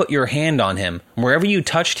ever put your hand on him, wherever you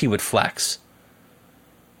touched, he would flex.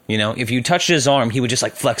 You know, if you touched his arm, he would just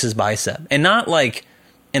like flex his bicep. And not like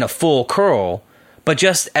in a full curl, but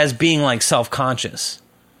just as being like self-conscious.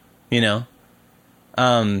 You know?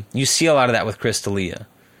 You see a lot of that with Chris D'Elia.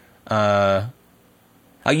 I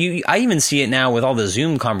even see it now with all the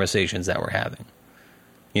Zoom conversations that we're having.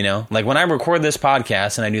 You know, like when I record this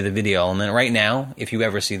podcast and I do the video, and then right now, if you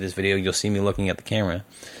ever see this video, you'll see me looking at the camera.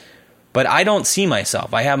 But I don't see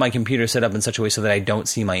myself. I have my computer set up in such a way so that I don't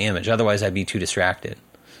see my image. Otherwise, I'd be too distracted.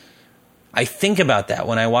 I think about that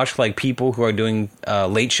when I watch like people who are doing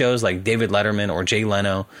late shows like David Letterman or Jay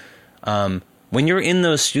Leno. When you're in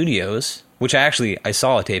those studios, which I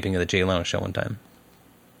saw a taping of the Jay Leno show one time.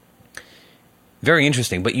 Very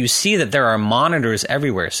interesting, but you see that there are monitors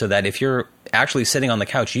everywhere so that if you're actually sitting on the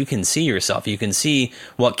couch, you can see yourself. You can see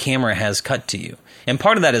what camera has cut to you. And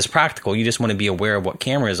part of that is practical. You just want to be aware of what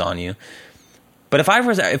camera is on you. But if I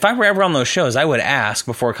were ever on those shows, I would ask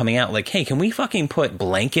before coming out, like, hey, can we fucking put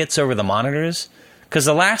blankets over the monitors? Because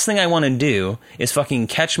the last thing I want to do is fucking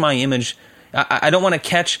catch my image. I don't want to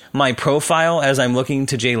catch my profile as I'm looking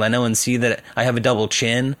to Jay Leno and see that I have a double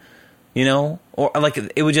chin. You know, or like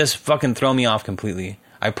it would just fucking throw me off completely.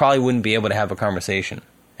 I probably wouldn't be able to have a conversation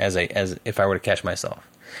as if I were to catch myself.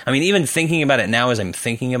 I mean, even thinking about it now as I'm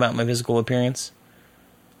thinking about my physical appearance,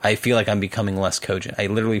 I feel like I'm becoming less cogent. I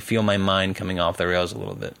literally feel my mind coming off the rails a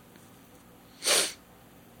little bit.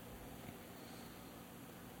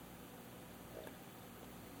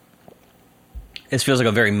 This feels like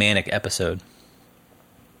a very manic episode.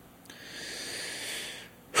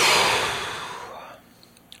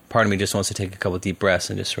 Part of me just wants to take a couple deep breaths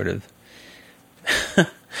and just sort of...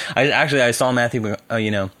 I saw Matthew...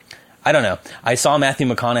 I don't know. I saw Matthew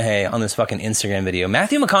McConaughey on this fucking Instagram video.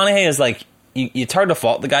 Matthew McConaughey is like... It's hard to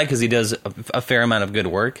fault the guy because he does a fair amount of good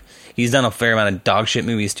work. He's done a fair amount of dog shit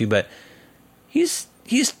movies too, but he's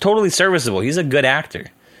totally serviceable. He's a good actor.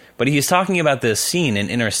 But he's talking about this scene in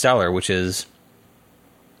Interstellar, which is...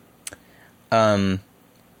 Actually,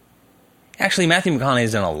 Matthew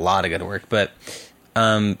McConaughey's done a lot of good work, but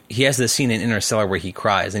he has this scene in Interstellar where he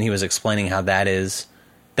cries, and he was explaining how that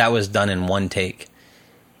was done in one take.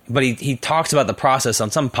 But he talks about the process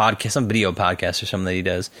on some podcast, some video podcast or something that he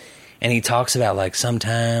does, and he talks about, like,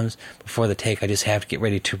 sometimes before the take, I just have to get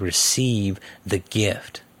ready to receive the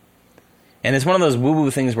gift. And it's one of those woo-woo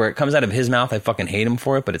things where it comes out of his mouth. I fucking hate him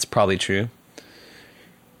for it, but it's probably true.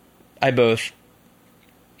 I both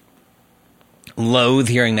loathe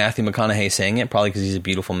hearing Matthew McConaughey saying it, probably because he's a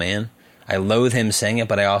beautiful man. I loathe him saying it,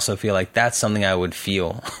 but I also feel like that's something I would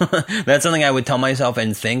feel. That's something I would tell myself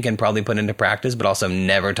and think and probably put into practice, but also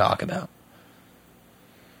never talk about.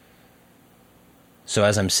 So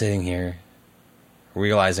as I'm sitting here,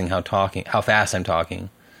 realizing how fast I'm talking,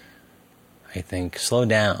 I think, slow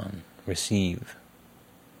down, receive,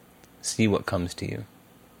 see what comes to you.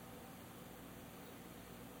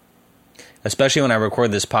 Especially when I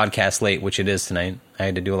record this podcast late, which it is tonight. I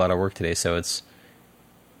had to do a lot of work today, so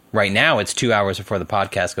right now it's 2 hours before the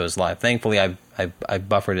podcast goes live. Thankfully, I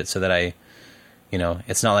buffered it so that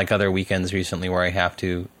it's not like other weekends recently where I have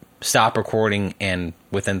to stop recording and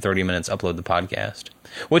within 30 minutes upload the podcast.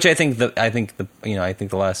 Which I'm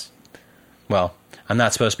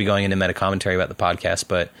not supposed to be going into meta commentary about the podcast,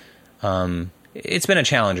 but it's been a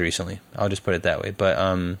challenge recently. I'll just put it that way. But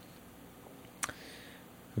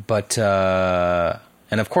and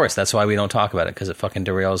of course, that's why we don't talk about it, because it fucking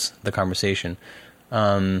derails the conversation.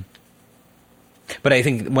 But I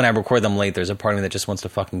think when I record them late, there's a part of me that just wants to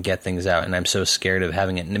fucking get things out, and I'm so scared of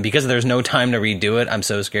having it. And because there's no time to redo it, I'm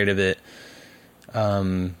so scared of it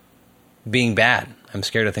being bad. I'm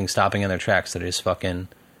scared of things stopping in their tracks, that I just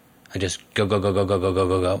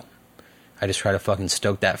go. I just try to fucking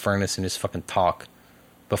stoke that furnace and just fucking talk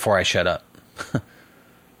before I shut up.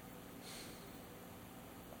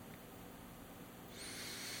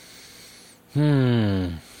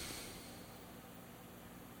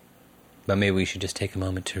 But maybe we should just take a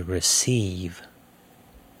moment to receive.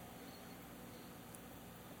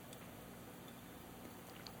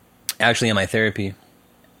 Actually, in my therapy,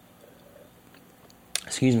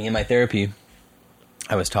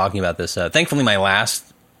 I was talking about this. Thankfully, my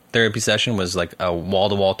last therapy session was like a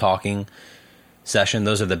wall-to-wall talking session.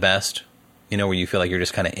 Those are the best, where you feel like you're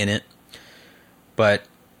just kind of in it. But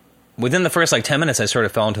within the first 10 minutes, I sort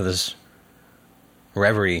of fell into this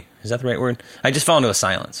reverie. Is that the right word? I just fell into a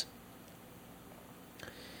silence.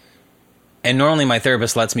 And normally my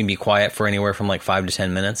therapist lets me be quiet for anywhere from 5 to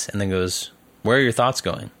 10 minutes and then goes, where are your thoughts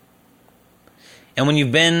going? And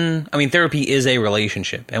when therapy is a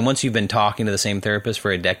relationship. And once you've been talking to the same therapist for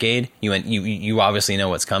a decade, you obviously know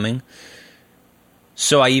what's coming.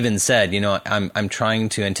 So I even said, I'm trying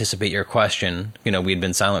to anticipate your question. We'd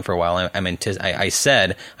been silent for a while. I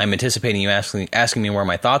said, I'm anticipating you asking me where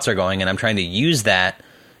my thoughts are going, and I'm trying to use that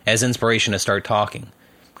as inspiration to start talking.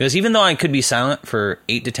 Because even though I could be silent for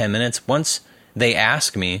 8 to 10 minutes, once they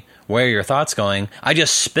ask me, where are your thoughts going, I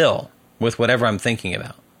just spill with whatever I'm thinking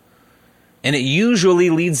about. And it usually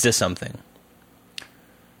leads to something.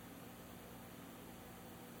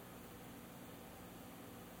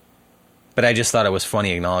 But I just thought it was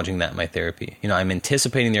funny acknowledging that in my therapy. I'm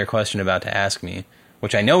anticipating their question about to ask me,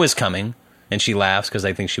 which I know is coming, and she laughs because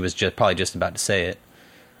I think she was probably just about to say it.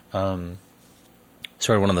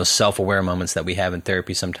 Sort of one of those self-aware moments that we have in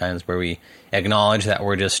therapy sometimes, where we acknowledge that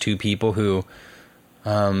we're just two people who,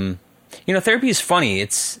 therapy is funny.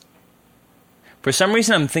 For some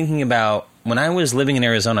reason, I'm thinking about when I was living in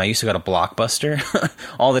Arizona, I used to go to Blockbuster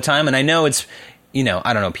all the time. And I know it's, I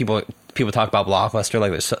don't know, people talk about Blockbuster like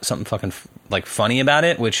there's something fucking funny about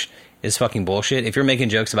it, which is fucking bullshit. If you're making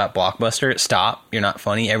jokes about Blockbuster, stop. You're not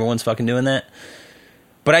funny. Everyone's fucking doing that.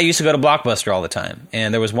 But I used to go to Blockbuster all the time.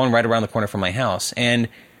 And there was one right around the corner from my house. And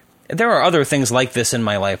there are other things like this in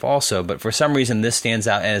my life also, but for some reason this stands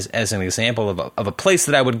out as an example of a place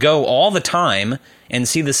that I would go all the time and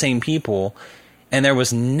see the same people, and there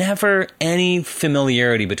was never any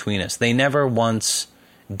familiarity between us. They never once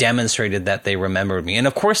demonstrated that they remembered me. And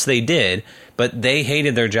of course they did, but they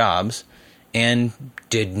hated their jobs and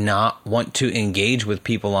did not want to engage with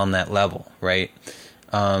people on that level, right?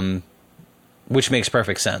 Which makes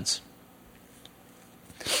perfect sense.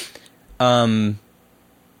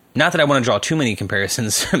 Not that I want to draw too many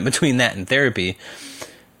comparisons between that and therapy,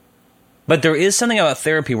 but there is something about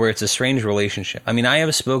therapy where it's a strange relationship. I mean, I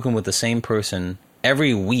have spoken with the same person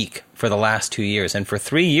every week for the last 2 years, and for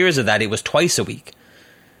 3 years of that, it was twice a week.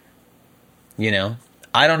 You know,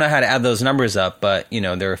 I don't know how to add those numbers up, but, you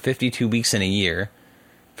know, there are 52 weeks in a year.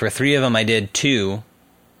 For 3 of them, I did 2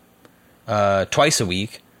 twice a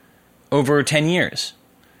week over 10 years.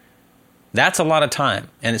 That's a lot of time.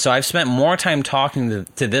 And so I've spent more time talking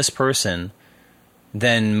to this person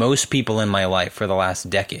than most people in my life for the last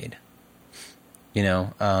decade. You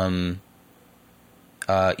know,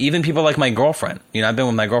 even people like my girlfriend. You know, I've been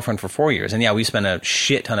with my girlfriend for 4 years. And yeah, we spent a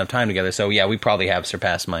shit ton of time together. So yeah, we probably have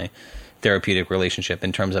surpassed my therapeutic relationship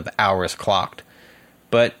in terms of hours clocked.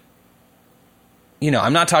 But, you know,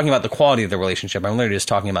 I'm not talking about the quality of the relationship. I'm literally just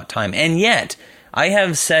talking about time. And yet, I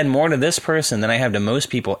have said more to this person than I have to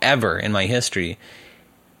most people ever in my history.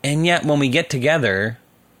 And yet, when we get together,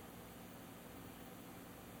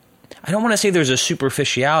 I don't want to say there's a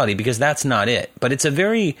superficiality, because that's not it. But it's a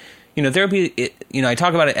very, you know, therapy, you know, I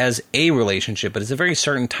talk about it as a relationship, but it's a very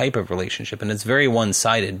certain type of relationship. And it's very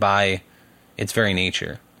one-sided by its very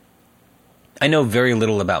nature. I know very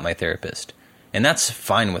little about my therapist, and that's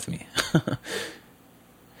fine with me.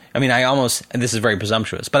 I mean, this is very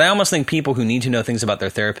presumptuous, but I almost think people who need to know things about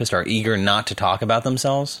their therapist are eager not to talk about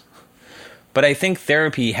themselves. But I think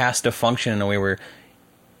therapy has to function in a way where,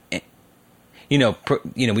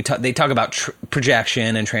 they talk about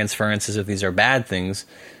projection and transference as if these are bad things.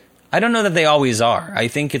 I don't know that they always are. I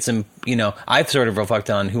think it's, I've sort of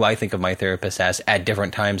reflected on who I think of my therapist as at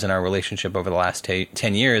different times in our relationship over the last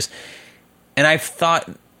 10 years. And I've thought,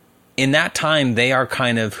 in that time, they are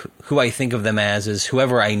kind of who I think of them as is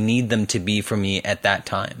whoever I need them to be for me at that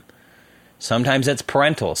time. Sometimes it's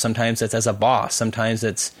parental. Sometimes it's as a boss. Sometimes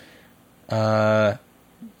it's, I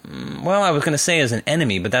was going to say as an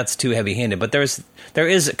enemy, but that's too heavy-handed. But there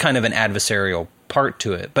is kind of an adversarial part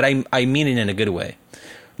to it. But I mean it in a good way.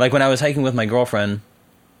 Like when I was hiking with my girlfriend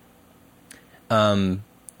in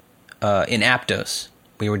Aptos.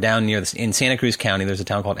 We were down near in Santa Cruz County. There's a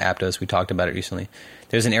town called Aptos. We talked about it recently.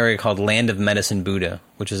 There's an area called Land of Medicine Buddha,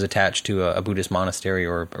 which is attached to a Buddhist monastery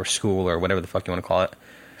or school or whatever the fuck you want to call it.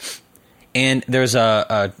 And there's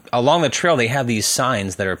along the trail, they have these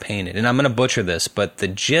signs that are painted. And I'm going to butcher this, but the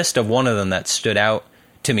gist of one of them that stood out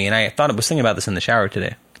to me, and I was thinking about this in the shower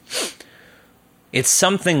today. It's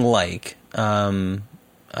something like, you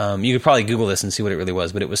could probably Google this and see what it really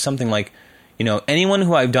was, but it was something like, you know, anyone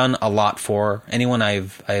who I've done a lot for, anyone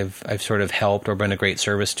I've sort of helped or been a great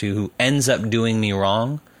service to who ends up doing me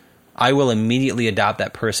wrong, I will immediately adopt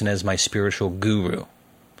that person as my spiritual guru.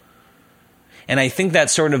 And I think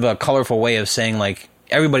that's sort of a colorful way of saying, like,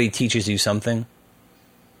 everybody teaches you something.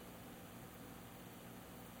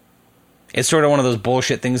 It's sort of one of those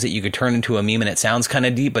bullshit things that you could turn into a meme and it sounds kind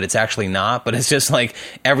of deep, but it's actually not. But it's just like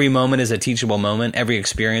every moment is a teachable moment. Every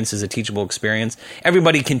experience is a teachable experience.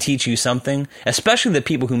 Everybody can teach you something, especially the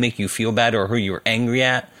people who make you feel bad or who you're angry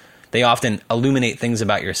at. They often illuminate things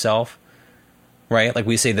about yourself, right? Like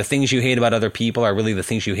we say, the things you hate about other people are really the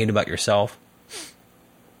things you hate about yourself.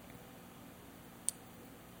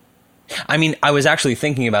 I mean, I was actually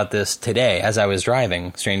thinking about this today as I was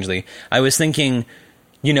driving, strangely. I was thinking,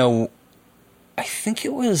 you know, I think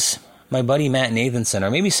it was my buddy Matt Nathanson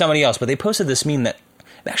or maybe somebody else, but they posted this meme that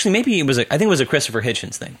actually maybe I think it was a Christopher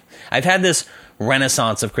Hitchens thing. I've had this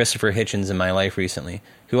renaissance of Christopher Hitchens in my life recently,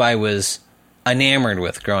 who I was enamored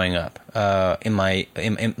with growing up in my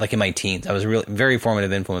teens. I was a really very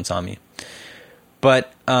formative influence on me.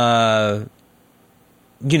 But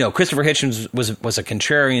you know, Christopher Hitchens was a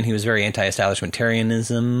contrarian. He was very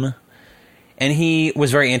anti-establishmentarianism, and he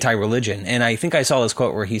was very anti-religion. And I think I saw this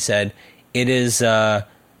quote where he said, "It is, and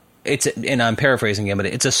I'm paraphrasing him, but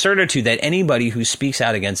it's a certitude that anybody who speaks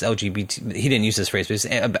out against LGBT, he didn't use this phrase,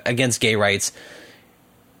 but against gay rights,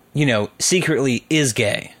 you know, secretly is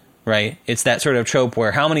gay." Right? It's that sort of trope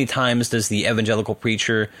where how many times does the evangelical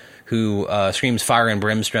preacher who screams fire and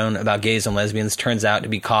brimstone about gays and lesbians turns out to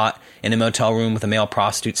be caught in a motel room with a male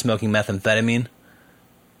prostitute smoking methamphetamine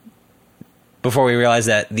before we realize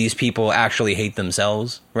that these people actually hate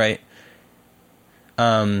themselves, right?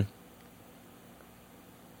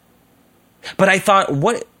 But I thought,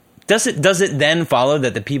 what does it then follow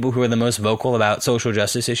that the people who are the most vocal about social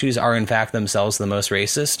justice issues are in fact themselves the most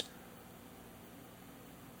racist?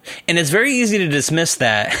 And it's very easy to dismiss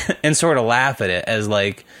that and sort of laugh at it as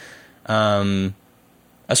like a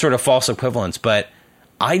sort of false equivalence. But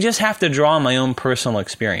I just have to draw on my own personal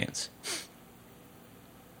experience.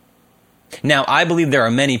 Now, I believe there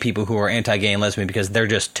are many people who are anti-gay and lesbian because they're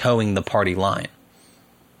just towing the party line,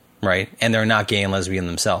 right? And they're not gay and lesbian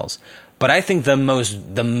themselves. But I think the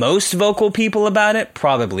most vocal people about it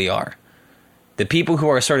probably are. The people who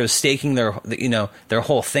are sort of staking their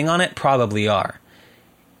whole thing on it probably are.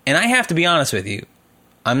 And I have to be honest with you.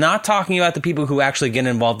 I'm not talking about the people who actually get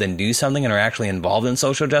involved and do something and are actually involved in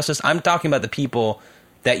social justice. I'm talking about the people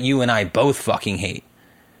that you and I both fucking hate,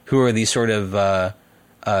 who are these sort of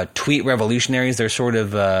tweet revolutionaries. They're sort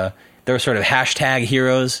of hashtag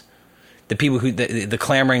heroes. The people who the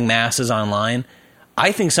clamoring masses online.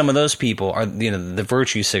 I think some of those people are the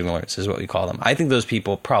virtue signalers is what we call them. I think those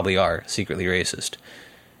people probably are secretly racist.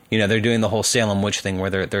 They're doing the whole Salem witch thing where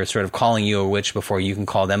they're sort of calling you a witch before you can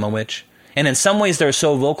call them a witch. And in some ways they're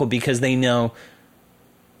so vocal because they know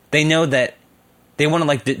that they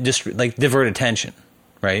want to divert attention,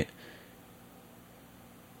 right?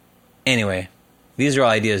 Anyway, these are all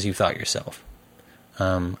ideas you've thought yourself.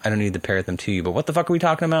 I don't need to parrot them to you, but what the fuck are we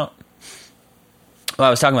talking about? Well, I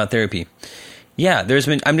was talking about therapy. Yeah,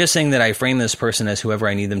 I'm just saying that I frame this person as whoever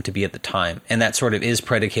I need them to be at the time. And that sort of is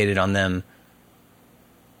predicated on them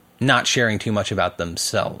not sharing too much about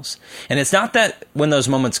themselves. And it's not that when those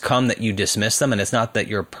moments come that you dismiss them, and it's not that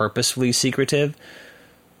you're purposefully secretive,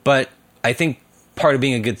 but I think part of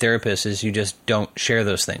being a good therapist is you just don't share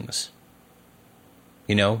those things.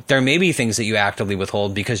 There may be things that you actively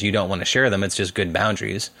withhold because you don't want to share them. It's just good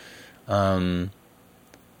boundaries. Like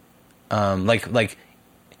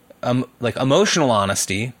emotional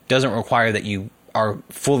honesty doesn't require that you are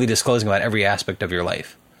fully disclosing about every aspect of your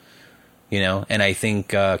life. And I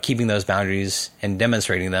think keeping those boundaries and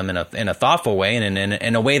demonstrating them in a thoughtful way and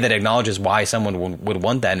in a way that acknowledges why someone would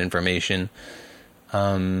want that information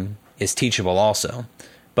is teachable also.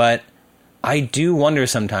 But I do wonder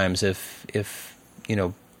sometimes if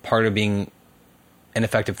part of being an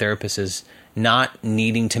effective therapist is not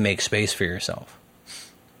needing to make space for yourself.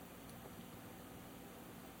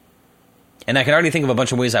 And I can already think of a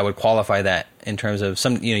bunch of ways I would qualify that in terms of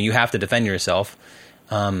you have to defend yourself.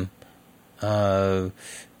 I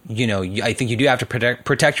think you do have to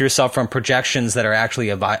protect yourself from projections that are actually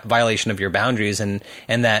a violation of your boundaries and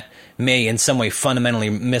that may in some way fundamentally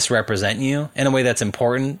misrepresent you in a way that's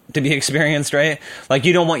important to be experienced, right? Like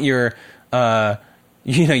you don't want your,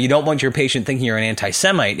 you don't want your patient thinking you're an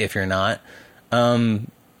anti-Semite if you're not.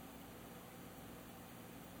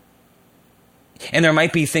 And there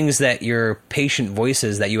might be things that your patient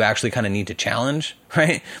voices that you actually kind of need to challenge,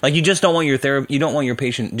 right? Like you just don't want you don't want your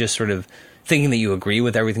patient just sort of thinking that you agree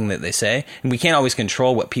with everything that they say. And we can't always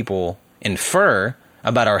control what people infer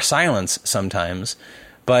about our silence sometimes.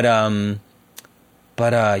 But yeah,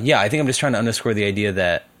 I think I'm just trying to underscore the idea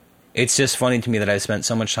that it's just funny to me that I spent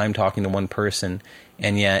so much time talking to one person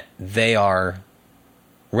and yet they are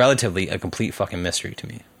relatively a complete fucking mystery to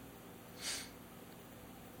me.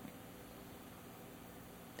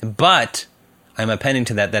 But I'm appending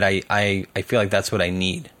to that I feel like that's what I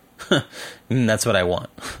need. That's what I want.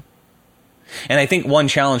 And I think one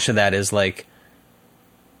challenge to that is like,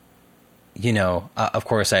 of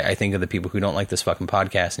course I think of the people who don't like this fucking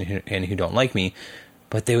podcast and who don't like me,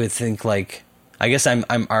 but they would think like, I guess I'm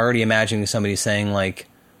already imagining somebody saying like,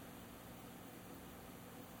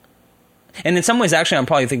 and in some ways actually I'm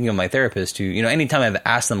probably thinking of my therapist who, anytime I've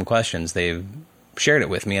asked them questions, they've shared it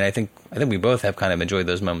with me, and I think we both have kind of enjoyed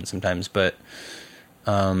those moments sometimes, but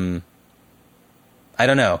I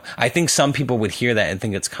don't know. I think some people would hear that and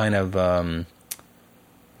think it's kind of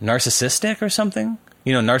narcissistic or something.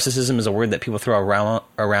 Narcissism is a word that people throw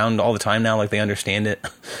around all the time now, like they understand it.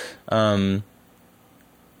 When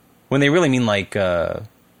they really mean like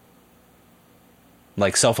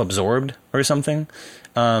self-absorbed or something.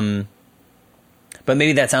 But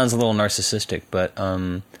maybe that sounds a little narcissistic, but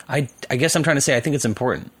I guess I'm trying to say I think it's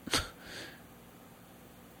important.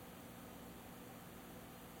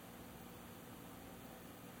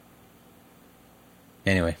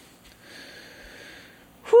 Anyway.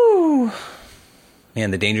 Whew.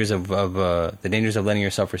 Man, the dangers of letting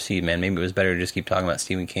yourself recede, man. Maybe it was better to just keep talking about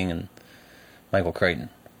Stephen King and Michael Crichton.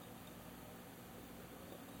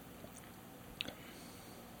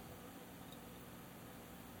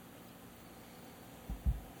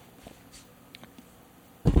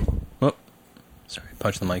 Oh, sorry,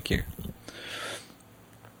 punch the mic here.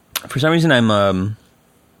 For some reason, I'm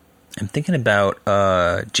I'm thinking about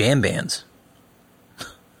jam bands.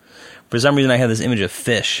 For some reason, I had this image of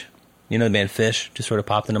Fish. You know the band Fish? Just sort of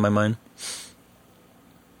popped into my mind.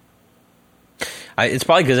 It's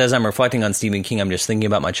probably because as I'm reflecting on Stephen King, I'm just thinking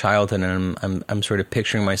about my childhood, and I'm sort of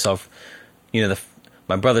picturing myself. You know,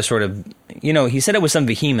 my brother sort of. You know, he said it with some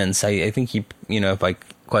vehemence. I think he. You know, if I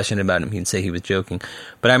questioned about him, he'd say he was joking.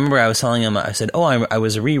 But I remember I was telling him. I said, "Oh, I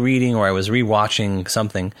was rereading or I was rewatching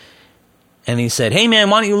something." And he said, "Hey man,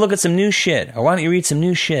 why don't you look at some new shit? Or why don't you read some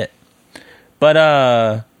new shit?"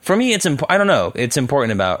 But for me, it's I don't know. It's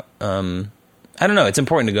important about I don't know. It's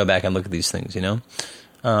important to go back and look at these things, you know.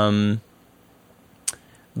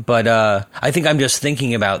 But I think I'm just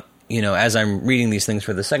thinking about, you know, as I'm reading these things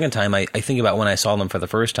for the second time, I think about when I saw them for the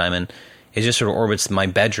first time, and it just sort of orbits my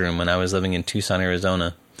bedroom when I was living in Tucson,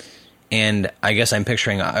 Arizona. And I guess I'm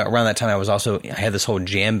picturing around that time I had this whole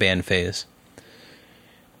jam band phase.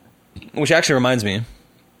 Which actually reminds me,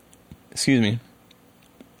 excuse me,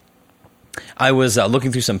 I was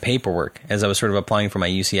looking through some paperwork as I was sort of applying for my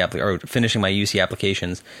UC or finishing my UC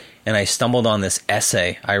applications, and I stumbled on this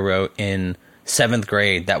essay I wrote in 7th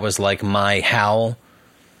grade that was like my Howl,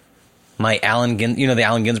 the Allen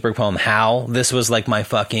Ginsberg poem Howl. This was like my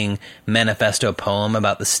fucking manifesto poem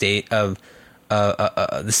about the state of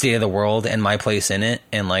the world and my place in it,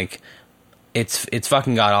 and like it's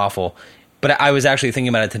fucking god awful. But I was actually thinking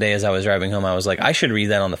about it today as I was driving home. I was like, I should read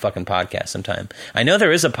that on the fucking podcast sometime. I know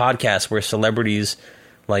there is a podcast where celebrities,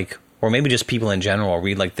 like, or maybe just people in general,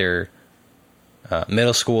 read like their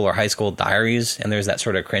middle school or high school diaries, and there's that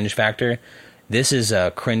sort of cringe factor. This is a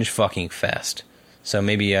cringe fucking fest. So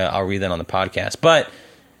maybe I'll read that on the podcast. But,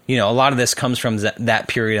 you know, a lot of this comes from that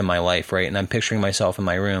period in my life, right? And I'm picturing myself in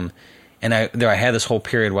my room. And I had this whole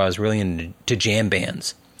period where I was really into jam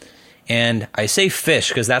bands. And I say Fish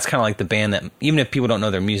because that's kind of like the band that, even if people don't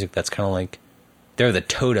know their music, that's kind of like, they're the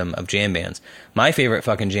totem of jam bands. My favorite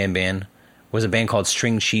fucking jam band was a band called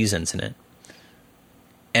String Cheese Incident.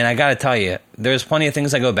 And I gotta tell you, there's plenty of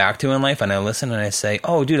things I go back to in life, and I listen and I say,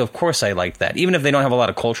 oh, dude, of course I like that. Even if they don't have a lot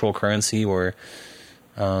of cultural currency or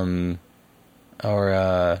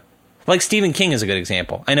like Stephen King is a good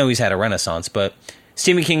example. I know he's had a renaissance, but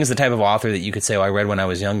Stephen King is the type of author that you could say, oh, I read when I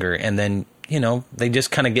was younger, and then, you know, they just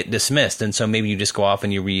kind of get dismissed, and so maybe you just go off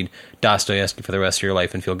and you read Dostoevsky for the rest of your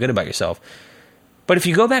life and feel good about yourself. But if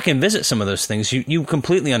you go back and visit some of those things, you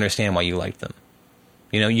completely understand why you liked them.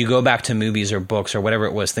 You know, you go back to movies or books or whatever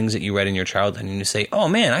it was, things that you read in your childhood, and you say, oh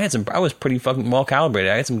man, I was pretty fucking well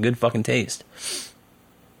calibrated. I had some good fucking taste.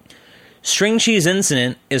 String Cheese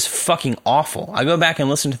Incident is fucking awful. I go back and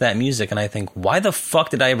listen to that music and I think, why the fuck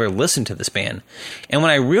did I ever listen to this band? And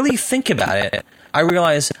when I really think about it, I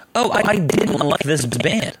realize, oh, I didn't like this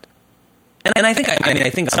band. And I think I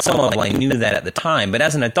think some of I knew that at the time, but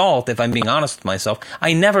as an adult, if I'm being honest with myself,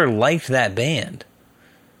 I never liked that band.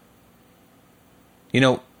 You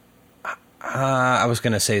know, I was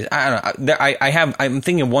going to say, I don't know, I'm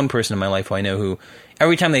thinking of one person in my life who I know who,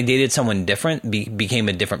 every time they dated someone different, became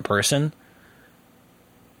a different person.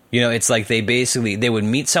 You know, it's like they would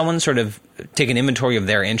meet someone, sort of take an inventory of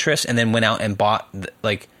their interests, and then went out and bought,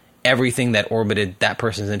 like, everything that orbited that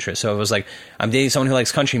person's interest. So it was like, I'm dating someone who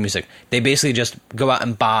likes country music. They basically just go out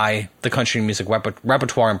and buy the country music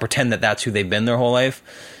repertoire and pretend that that's who they've been their whole life.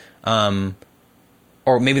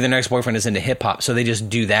 Or maybe their next boyfriend is into hip hop, so they just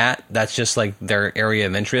do that. That's just like their area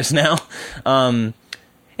of interest now. And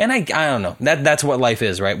I don't know. That's what life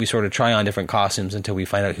is, right? We sort of try on different costumes until we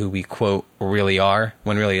find out who we, quote, really are,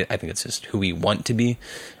 when really I think it's just who we want to be.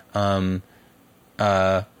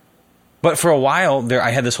 But for a while there,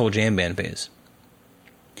 I had this whole jam band phase.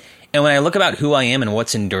 And when I look about who I am and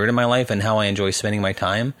what's endured in my life and how I enjoy spending my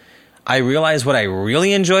time, I realized what I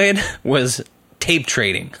really enjoyed was tape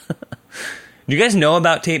trading. Do you guys know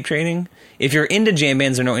about tape trading? If you're into jam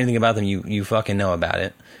bands or know anything about them, you fucking know about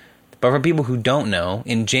it. But for people who don't know,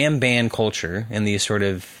 in jam band culture, in these sort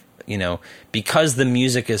of, you know, because the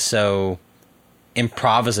music is so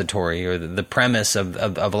improvisatory, or the premise of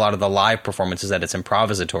a lot of the live performances that it's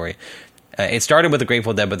improvisatory. It started with the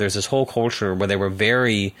Grateful Dead, but there's this whole culture where they were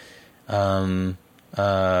very, you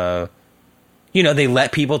know, they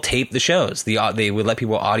let people tape the shows. They would let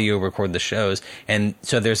people audio record the shows. And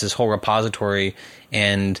so there's this whole repository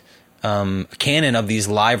and canon of these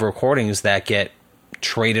live recordings that get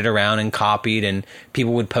traded around and copied, and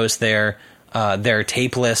people would post their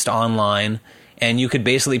tape list online. And you could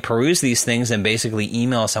basically peruse these things and basically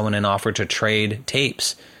email someone and offer to trade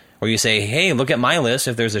tapes. Where you say, hey, look at my list.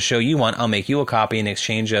 If there's a show you want, I'll make you a copy in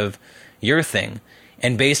exchange of your thing.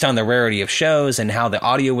 And based on the rarity of shows and how the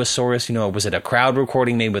audio was sourced, you know, was it a crowd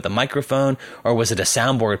recording made with a microphone, or was it a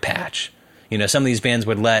soundboard patch? You know, some of these bands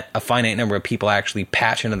would let a finite number of people actually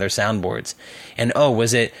patch into their soundboards. And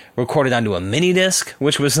was it recorded onto a mini disc,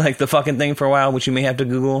 which was like the fucking thing for a while, which you may have to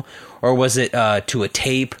Google, or was it to a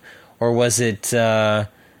tape, or was it I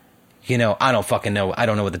don't fucking know. I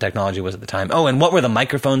don't know what the technology was at the time. Oh, and what were the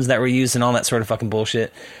microphones that were used and all that sort of fucking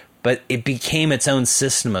bullshit. But it became its own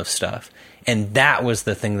system of stuff. And that was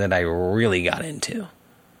the thing that I really got into,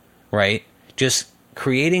 right? Just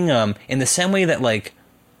creating, in the same way that, like,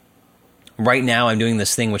 right now I'm doing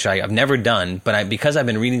this thing which I've never done, but because I've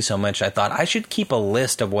been reading so much, I thought I should keep a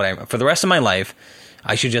list of for the rest of my life,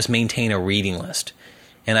 I should just maintain a reading list.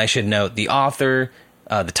 And I should note the author,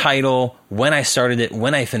 the title, when I started it,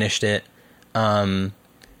 when I finished it, the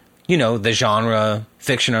genre,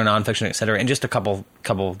 fiction or nonfiction, etc., and just a couple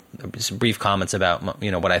brief comments about,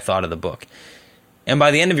 what I thought of the book. And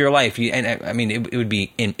by the end of your life, it would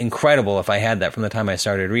be incredible if I had that from the time I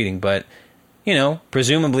started reading, but,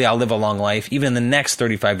 presumably I'll live a long life. Even in the next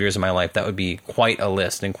 35 years of my life, that would be quite a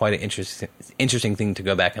list and quite an interesting thing to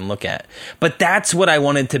go back and look at. But that's what I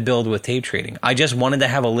wanted to build with tape trading. I just wanted to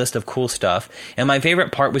have a list of cool stuff, and my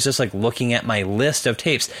favorite part was just like looking at my list of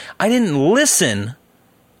tapes. I didn't listen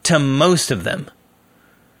to most of them.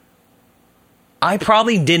 I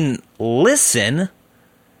probably didn't listen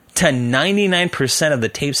to 99% of the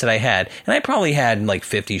tapes that I had. And I probably had like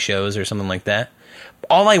 50 shows or something like that.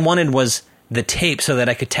 All I wanted was the tape so that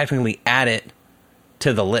I could technically add it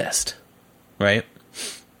to the list. Right?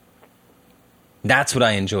 That's what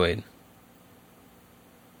I enjoyed.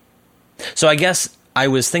 So I guess I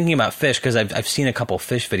was thinking about Phish because I've seen a couple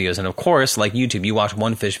Phish videos. And of course, like YouTube, you watch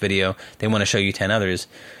one Phish video, they want to show you 10 others.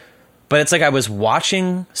 But it's like I was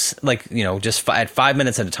watching, just at 5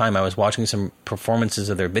 minutes at a time, I was watching some performances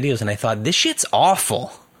of their videos, and I thought, this shit's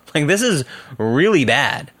awful. Like, this is really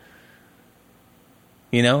bad.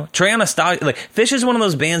 Trey Anastasio, like, Phish is one of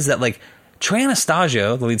those bands that, like, Trey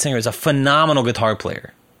Anastasio, the lead singer, is a phenomenal guitar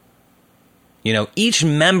player. Each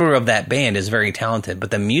member of that band is very talented,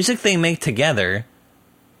 but the music they make together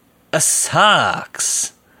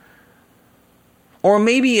sucks. Or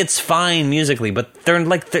maybe it's fine musically, but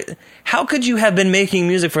how could you have been making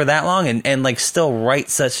music for that long and like still write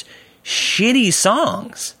such shitty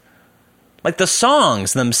songs? Like, the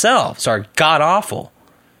songs themselves are god awful.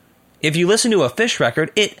 If you listen to a Phish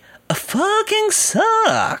record, it fucking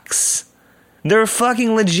sucks. They're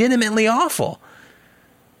fucking legitimately awful.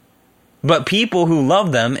 But people who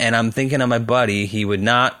love them, and I'm thinking of my buddy, he would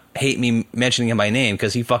not hate me mentioning him by name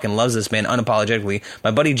because he fucking loves this band unapologetically.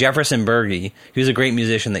 My buddy Jefferson Berge, who's a great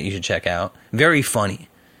musician that you should check out. Very funny.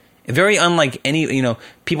 Very unlike any,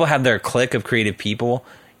 people have their clique of creative people.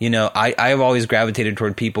 I've always gravitated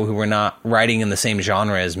toward people who were not writing in the same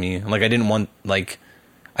genre as me. Like, I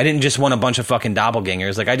didn't just want a bunch of fucking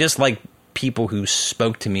doppelgangers. Like, I just like people who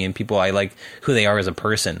spoke to me and people I like who they are as a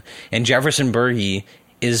person. And Jefferson Berge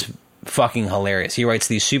is fucking hilarious. He writes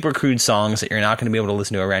these super crude songs that you're not going to be able to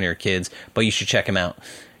listen to around your kids, but you should check him out.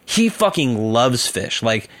 He fucking loves Phish.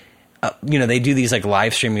 Like, they do these like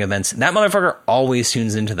live streaming events. That motherfucker always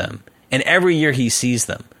tunes into them. And every year he sees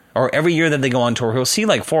them, or every year that they go on tour, he'll see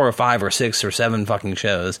like 4 or 5 or 6 or 7 fucking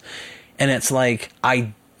shows. And it's like,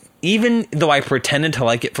 even though I pretended to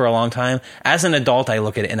like it for a long time, as an adult, I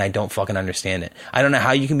look at it and I don't fucking understand it. I don't know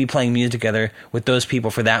how you can be playing music together with those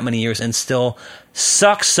people for that many years and still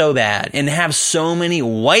suck so bad and have so many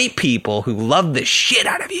white people who love the shit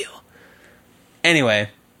out of you. Anyway,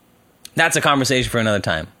 that's a conversation for another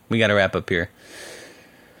time. We got to wrap up here.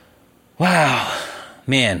 Wow.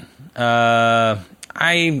 Man.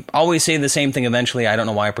 I always say the same thing eventually. I don't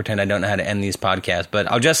know why I pretend I don't know how to end these podcasts, but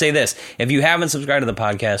I'll just say this. If you haven't subscribed to the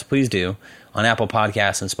podcast, please do on Apple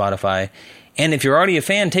Podcasts and Spotify. And if you're already a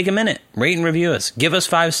fan, take a minute, rate and review us. Give us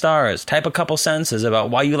 5 stars. Type a couple sentences about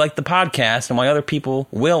why you like the podcast and why other people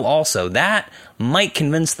will also. That might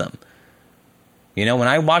convince them. When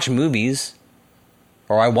I watch movies,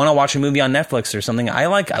 or I want to watch a movie on Netflix or something, I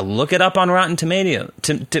look it up on Rotten Tomatoes,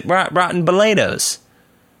 Rotten Tomatoes.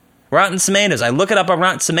 Rotten Tomatoes. I look it up on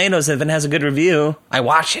Rotten Tomatoes. If it has a good review, I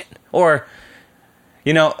watch it. Or,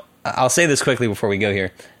 I'll say this quickly before we go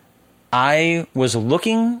here. The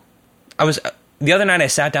other night I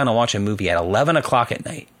sat down to watch a movie at 11 o'clock at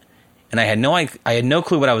night. And I had no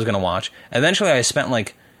clue what I was going to watch. Eventually I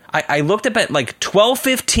spent I looked up at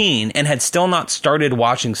 12:15 and had still not started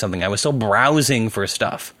watching something. I was still browsing for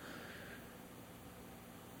stuff.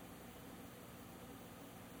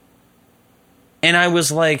 And I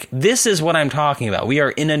was like, this is what I'm talking about. We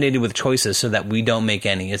are inundated with choices so that we don't make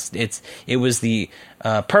any. It was the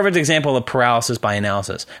perfect example of paralysis by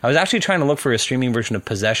analysis. I was actually trying to look for a streaming version of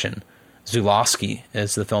Possession. Zulawski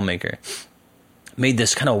is the filmmaker. made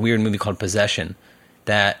this kind of weird movie called Possession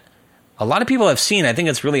that a lot of people have seen. I think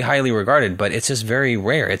it's really highly regarded, but it's just very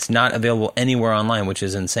rare. It's not available anywhere online, which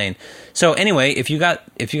is insane. So anyway, if you got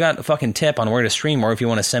a fucking tip on where to stream, or if you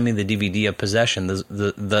want to send me the DVD of Possession, the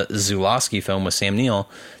Zulawski film with Sam Neill,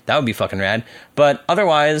 that would be fucking rad. But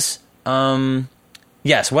otherwise,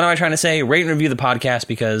 yes, what am I trying to say? Rate and review the podcast,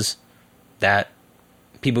 because that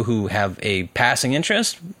people who have a passing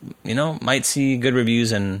interest, might see good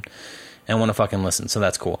reviews and want to fucking listen. So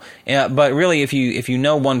that's cool. Yeah, but really, if you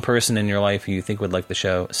know one person in your life who you think would like the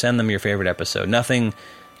show, send them your favorite episode. Nothing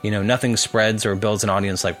spreads or builds an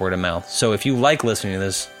audience like word of mouth. So if you like listening to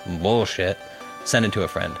this bullshit, send it to a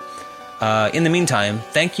friend. In the meantime,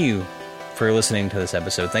 thank you for listening to this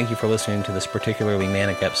episode. Thank you for listening to this particularly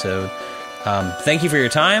manic episode. Thank you for your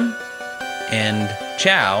time, and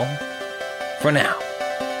ciao for now.